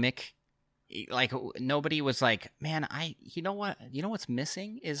good gimmick. Like, nobody was like, man, you know what's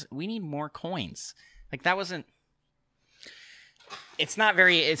missing is we need more coins. Like, that wasn't... It's not a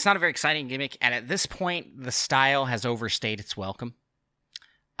very exciting gimmick, and at this point, the style has overstayed its welcome.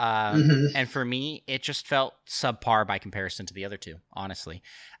 And for me, it just felt subpar by comparison to the other two, honestly.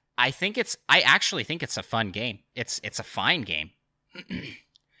 I actually think it's a fun game. It's a fine game.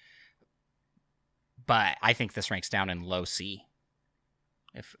 But I think this ranks down in low C.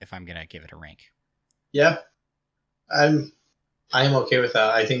 If I'm gonna give it a rank. Yeah. I am okay with that.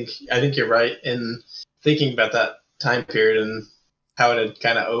 I think you're right in thinking about that time period and how it had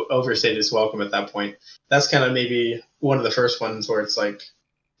kind of overstayed its welcome at that point. That's kind of maybe one of the first ones where it's like,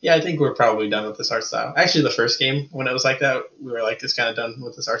 yeah, I think we're probably done with this art style. Actually, the first game, when it was like that, we were like, it's kind of done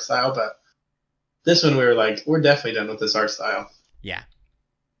with this art style. But this one, we were like, we're definitely done with this art style. Yeah.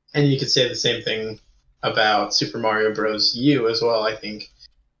 And you could say the same thing about Super Mario Bros. U as well, I think.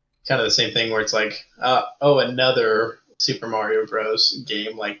 Kind of the same thing where it's like, another Super Mario Bros.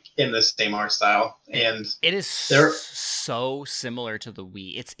 Game, like, in the same art style. And it is so similar to the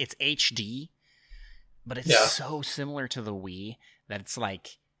Wii. It's HD, but it's so similar to the Wii that it's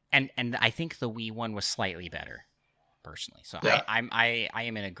like... And I think the Wii one was slightly better, personally. So yeah. I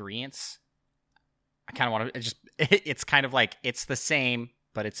am in agreement. I kind of want to just... It's kind of like, it's the same,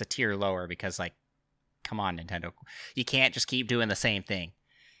 but it's a tier lower because, like, come on, Nintendo. You can't just keep doing the same thing.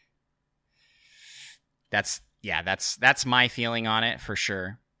 That's my feeling on it for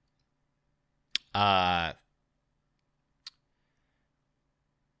sure. I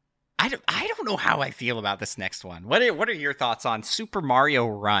don't know how I feel about this next one. What are your thoughts on Super Mario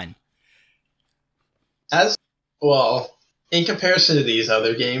Run? As well, in comparison to these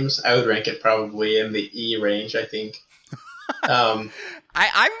other games, I would rank it probably in the E range, I think. I'm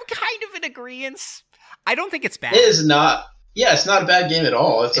kind of in agreement. I don't think it's bad. It is not. Yeah, it's not a bad game at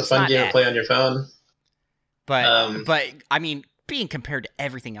all. It's a fun game to play on your phone. But I mean, being compared to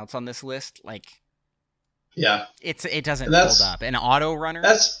everything else on this list, like, yeah, it doesn't hold up. An auto runner.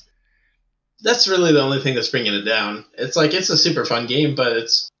 That's really the only thing that's bringing it down. It's like it's a super fun game, but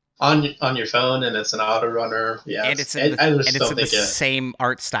it's on your phone and it's an auto runner. Yeah, and it's in the same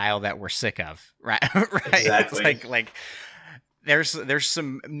art style that we're sick of, right? Right. Exactly. It's like there's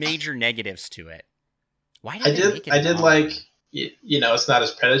some major negatives to it. Why did they make it? I did like, it's not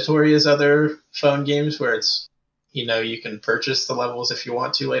as predatory as other phone games where it's, you can purchase the levels if you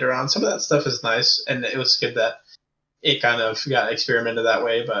want to later on. Some of that stuff is nice, and it was good that it kind of got experimented that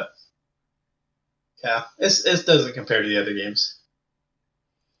way, but yeah, it doesn't compare to the other games.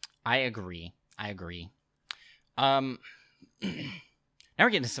 I agree. Now we're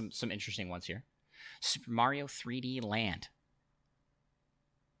getting to some interesting ones here. Super Mario 3D Land.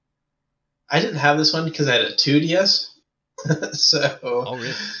 I didn't have this one because I had a 2DS. So. Oh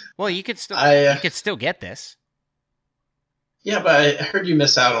really? Well, you could still get this. Yeah, but I heard you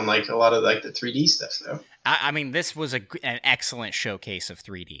miss out on like a lot of like the 3D stuff, though. I mean, this was an excellent showcase of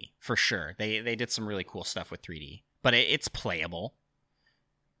 3D for sure. They did some really cool stuff with 3D, but it's playable.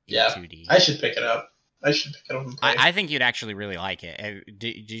 Yeah, 2D. I should pick it up. And play. I think you'd actually really like it.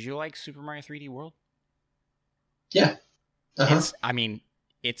 Did you like Super Mario 3D World? Yeah. Uh-huh.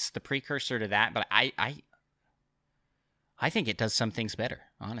 It's the precursor to that, but I think it does some things better,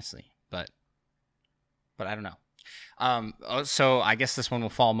 honestly. But I don't know. So I guess this one will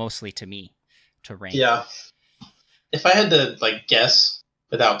fall mostly to me to rank. Yeah. If I had to like guess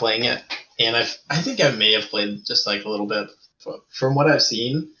without playing it, and I think I may have played just like a little bit. From what I've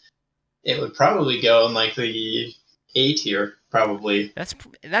seen, it would probably go in like the A tier, probably.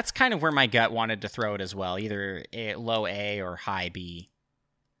 That's kind of where my gut wanted to throw it as well, either low A or high B.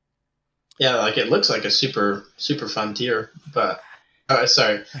 Yeah, like it looks like a super fun tier, but a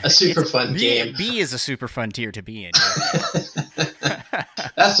super fun game. B is a super fun tier to be in. Yeah.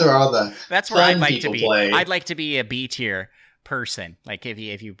 That's where I'd like to be. Play. I'd like to be a B tier person. Like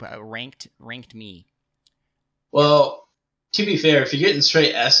if you ranked me. Well, to be fair, if you're getting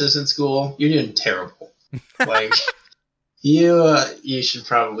straight S's in school, you're doing terrible. Like you should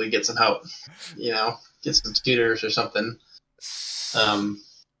probably get some help. Get some tutors or something.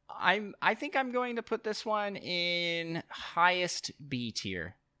 I think I'm going to put this one in highest B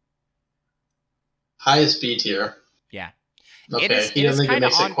tier. Highest B tier. Yeah. Okay. You don't think it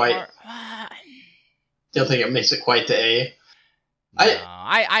makes it quite? Don't think it makes it quite to A? No,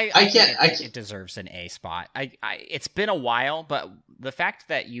 I can't. It deserves an A spot. It's been a while, but the fact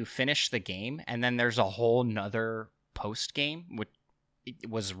that you finish the game and then there's a whole nother post game, which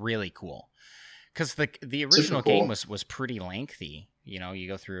was really cool. Because the original game was pretty lengthy. You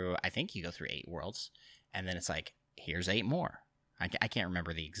go through 8 worlds, and then it's like, here's 8 more. I can't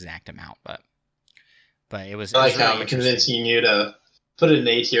remember the exact amount, but it was. I like how I'm convincing you to put it in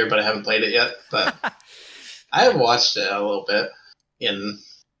A tier, but I haven't played it yet. But I have watched it a little bit, and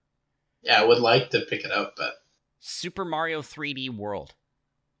I would like to pick it up. But Super Mario 3D World.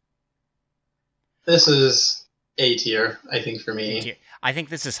 This is A tier, I think, for me. I think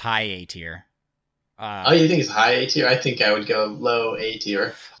this is high A tier. You think it's high A tier? I think I would go low A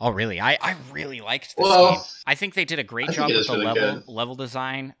tier. Oh, really? I really liked this game. I think they did a great job with the really level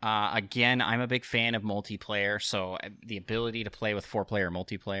design. Again, I'm a big fan of multiplayer, so the ability to play with 4-player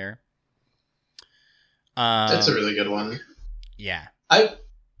multiplayer. That's a really good one. Yeah.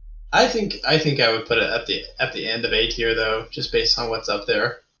 I think I would put it at the end of A tier though, just based on what's up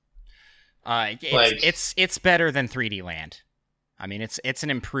there. It's better than 3D Land. I mean, it's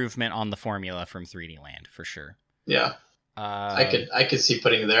an improvement on the formula from 3D Land for sure. Yeah, I could see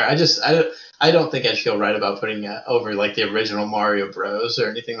putting it there. I don't think I'd feel right about putting it over like the original Mario Bros.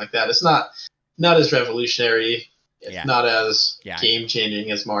 Or anything like that. It's not as revolutionary. It's not as game changing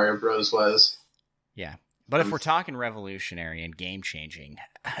as Mario Bros. Was. Yeah, but if we're talking revolutionary and game changing,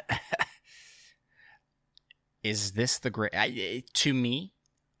 is this the great? To me,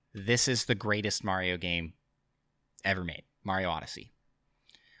 this is the greatest Mario game ever made. Mario Odyssey.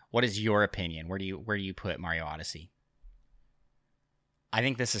 What is your opinion? Where do you put Mario Odyssey? I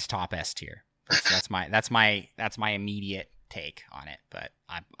think this is top S tier. That's my immediate take on it. But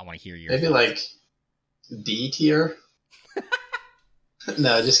I want to hear your maybe thoughts. like D tier.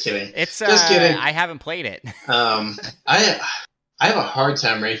 No, just kidding. It's just kidding. I haven't played it. I have a hard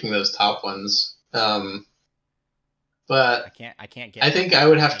time ranking those top ones. But I can't get. I think I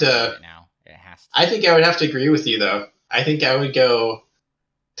would have to. Now it has to. I think I would have to agree with you though. I think I would go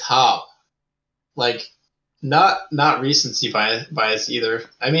top, like not recency bias either.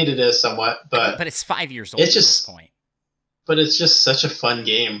 I mean, it is somewhat, but it's 5 years old it's just, at this point. But it's just such a fun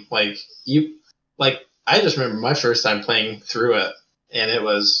game. Like I just remember my first time playing through it, and it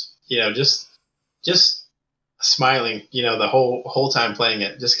was just smiling, the whole time playing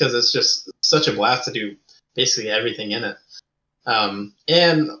it, just because it's just such a blast to do basically everything in it.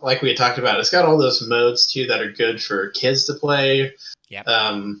 And like we had talked about, it's got all those modes too that are good for kids to play. Yep.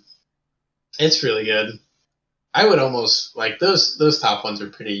 It's really good. I would almost like those top ones are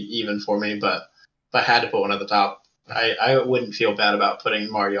pretty even for me, but if I had to put one at the top, I wouldn't feel bad about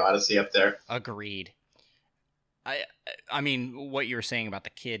putting Mario Odyssey up there. Agreed. I mean, what you were saying about the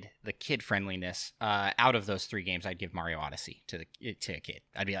kid friendliness, out of those 3 games, I'd give Mario Odyssey to a kid.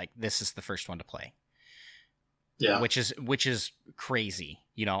 I'd be like, this is the first one to play. Yeah. Which is crazy.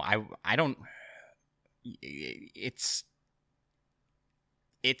 I don't. It's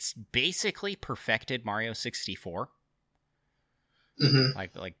basically perfected Mario 64.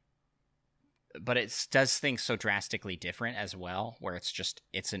 Mm-hmm. Like, but it does things so drastically different as well, where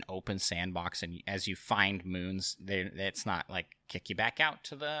it's an open sandbox, and as you find moons, it's not like kick you back out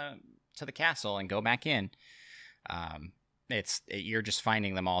to the castle and go back in. You're just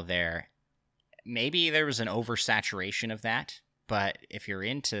finding them all there. Maybe there was an oversaturation of that, but if you're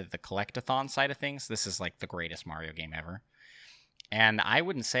into the collectathon side of things, this is like the greatest Mario game ever. And I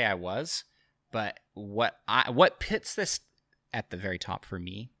wouldn't say I was, but what pits this at the very top for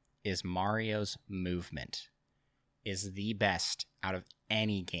me is Mario's movement is the best out of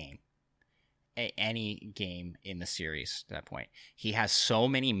any game. Any game in the series to that point. He has so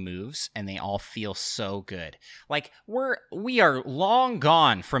many moves and they all feel so good. Like we are long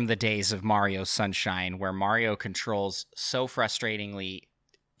gone from the days of Mario Sunshine where Mario controls so frustratingly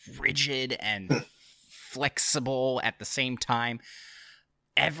rigid and flexible at the same time.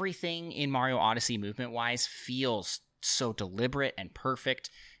 Everything in Mario Odyssey movement wise feels so deliberate and perfect.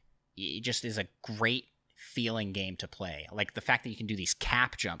 It just is a great feeling game to play. Like the fact that you can do these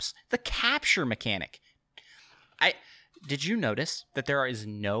cap jumps, the capture mechanic. Did you notice that there is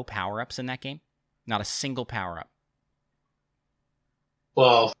no power-ups in that game? Not a single power-up.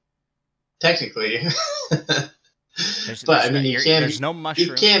 Well, technically. There's no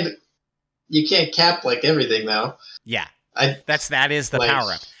mushroom. You can't cap like everything though. Yeah. That is the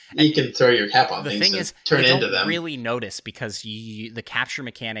power-up. You can throw your cap on the things thing is, turn into them. Them. Really notice because the capture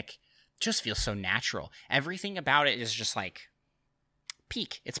mechanic just feels so natural. Everything about it is just like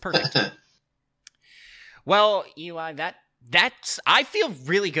peak. It's perfect. Well, Eli, that's I feel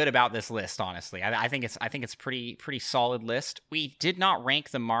really good about this list. Honestly, I think it's pretty solid list. We did not rank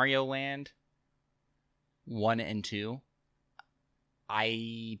the Mario Land 1 and 2.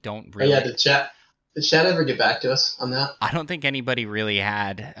 I don't really. Oh yeah, did chat ever get back to us on that? I don't think anybody really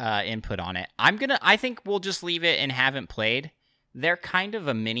had input on it. I think we'll just leave it in haven't played. They're kind of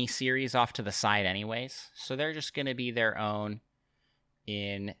a mini series off to the side anyways, so they're just going to be their own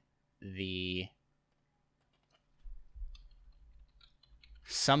in the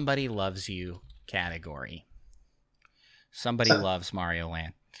Somebody Loves You category. Somebody loves Mario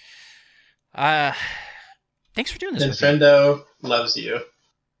Land. Thanks for doing this. Nintendo loves you.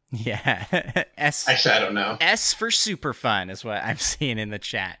 Yeah. Actually, I don't know. S for super fun is what I'm seeing in the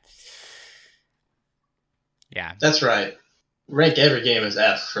chat. Yeah. That's right. Rank every game as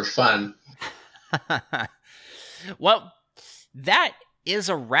F for fun. Well, that is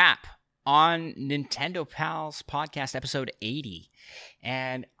a wrap on Nintendo Pals podcast episode 80.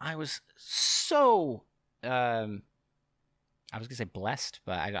 And I was so, I was going to say blessed,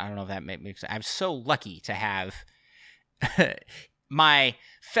 but I don't know if that makes sense. I'm so lucky to have my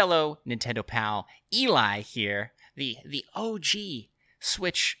fellow Nintendo pal, Eli, here, the OG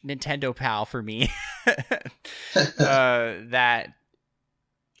Switch Nintendo pal for me.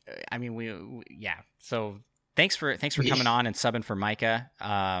 So thanks for coming on and subbing for Micah.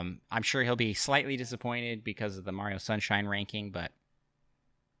 I'm sure he'll be slightly disappointed because of the Mario Sunshine ranking, but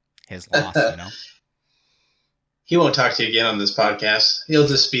his loss, He won't talk to you again on this podcast. He'll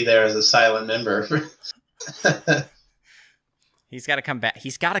just be there as a silent member. He's got to come back.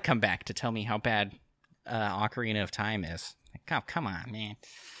 He's got to come back to tell me how bad Ocarina of Time is. Like, oh, come on, man.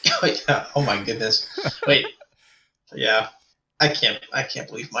 Oh my goodness. Wait. Yeah. I can't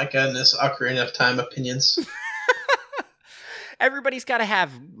believe Micah and his Ocarina of Time opinions. Everybody's got to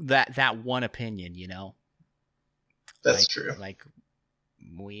have that one opinion, you know. That's true. Like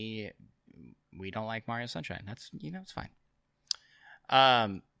we don't like Mario Sunshine. That's, you know, it's fine.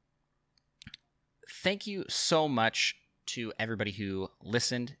 Thank you so much to everybody who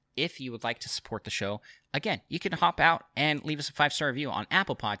listened. If you would like to support the show, again, you can hop out and leave us a 5-star review on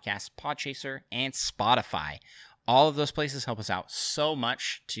Apple Podcasts, Podchaser, and Spotify. All of those places help us out so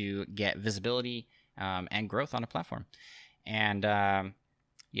much to get visibility and growth on a platform. And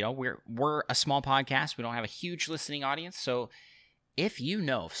you know, we're a small podcast. We don't have a huge listening audience. So if you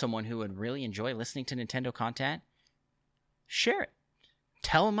know someone who would really enjoy listening to Nintendo content, share it.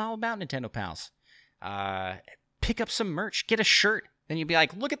 Tell them all about Nintendo Pals. Pick up some merch. Get a shirt. Then you'd be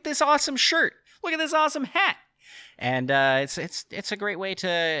like, look at this awesome shirt. Look at this awesome hat. And it's a great way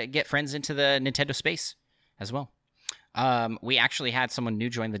to get friends into the Nintendo space as well. We actually had someone new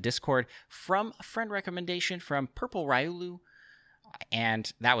join the Discord from a friend recommendation from Purple Ryulu, and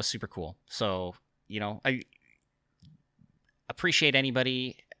that was super cool. So, you know, I appreciate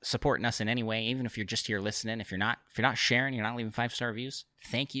anybody supporting us in any way, even if you're just here listening. If you're not sharing, you're not leaving 5-star reviews,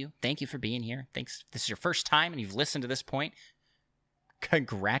 thank you for being here. Thanks. This is your first time and you've listened to this point.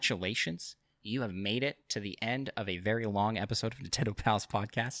 Congratulations. You have made it to the end of a very long episode of Nintendo Pals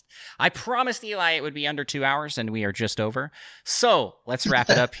podcast. I promised Eli it would be under 2 hours, and we are just over. So let's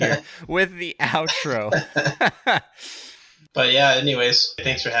wrap it up here with the outro. But yeah, anyways,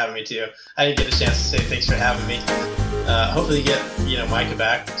 thanks for having me too. I didn't get a chance to say thanks for having me. Hopefully get, you know, Micah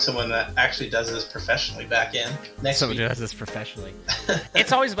back, someone that actually does this professionally back in next someone week. Who does this professionally.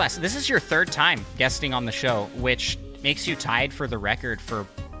 It's always a blast. This is your third time guesting on the show, which makes you tied for the record for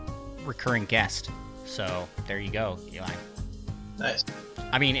recurring guest. So there you go, Eli. Nice.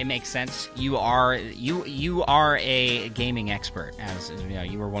 I mean, it makes sense. You are a gaming expert, as you know.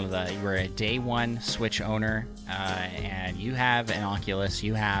 You were a day one Switch owner, and you have an Oculus.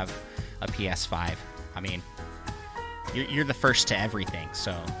 You have a PS5. I mean, you're the first to everything.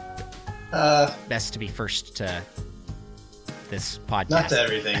 So best to be first to this podcast. Not to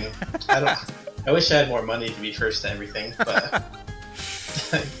everything. I wish I had more money to be first to everything, but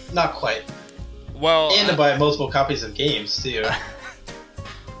not quite. Well, and to buy multiple copies of games too.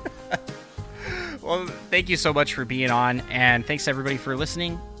 Well, thank you so much for being on, and thanks everybody for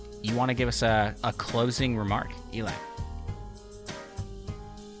listening. You want to give us a closing remark, Eli?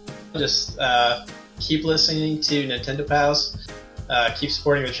 Just keep listening to Nintendo Pals. Keep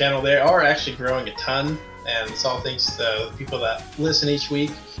supporting the channel. They are actually growing a ton, and it's all thanks to the people that listen each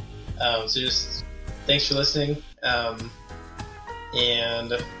week. So just thanks for listening,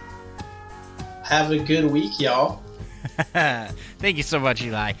 and have a good week, y'all. Thank you so much,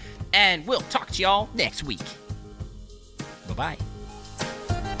 Eli. And we'll talk to y'all next week. Bye-bye.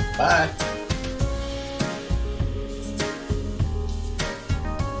 Bye.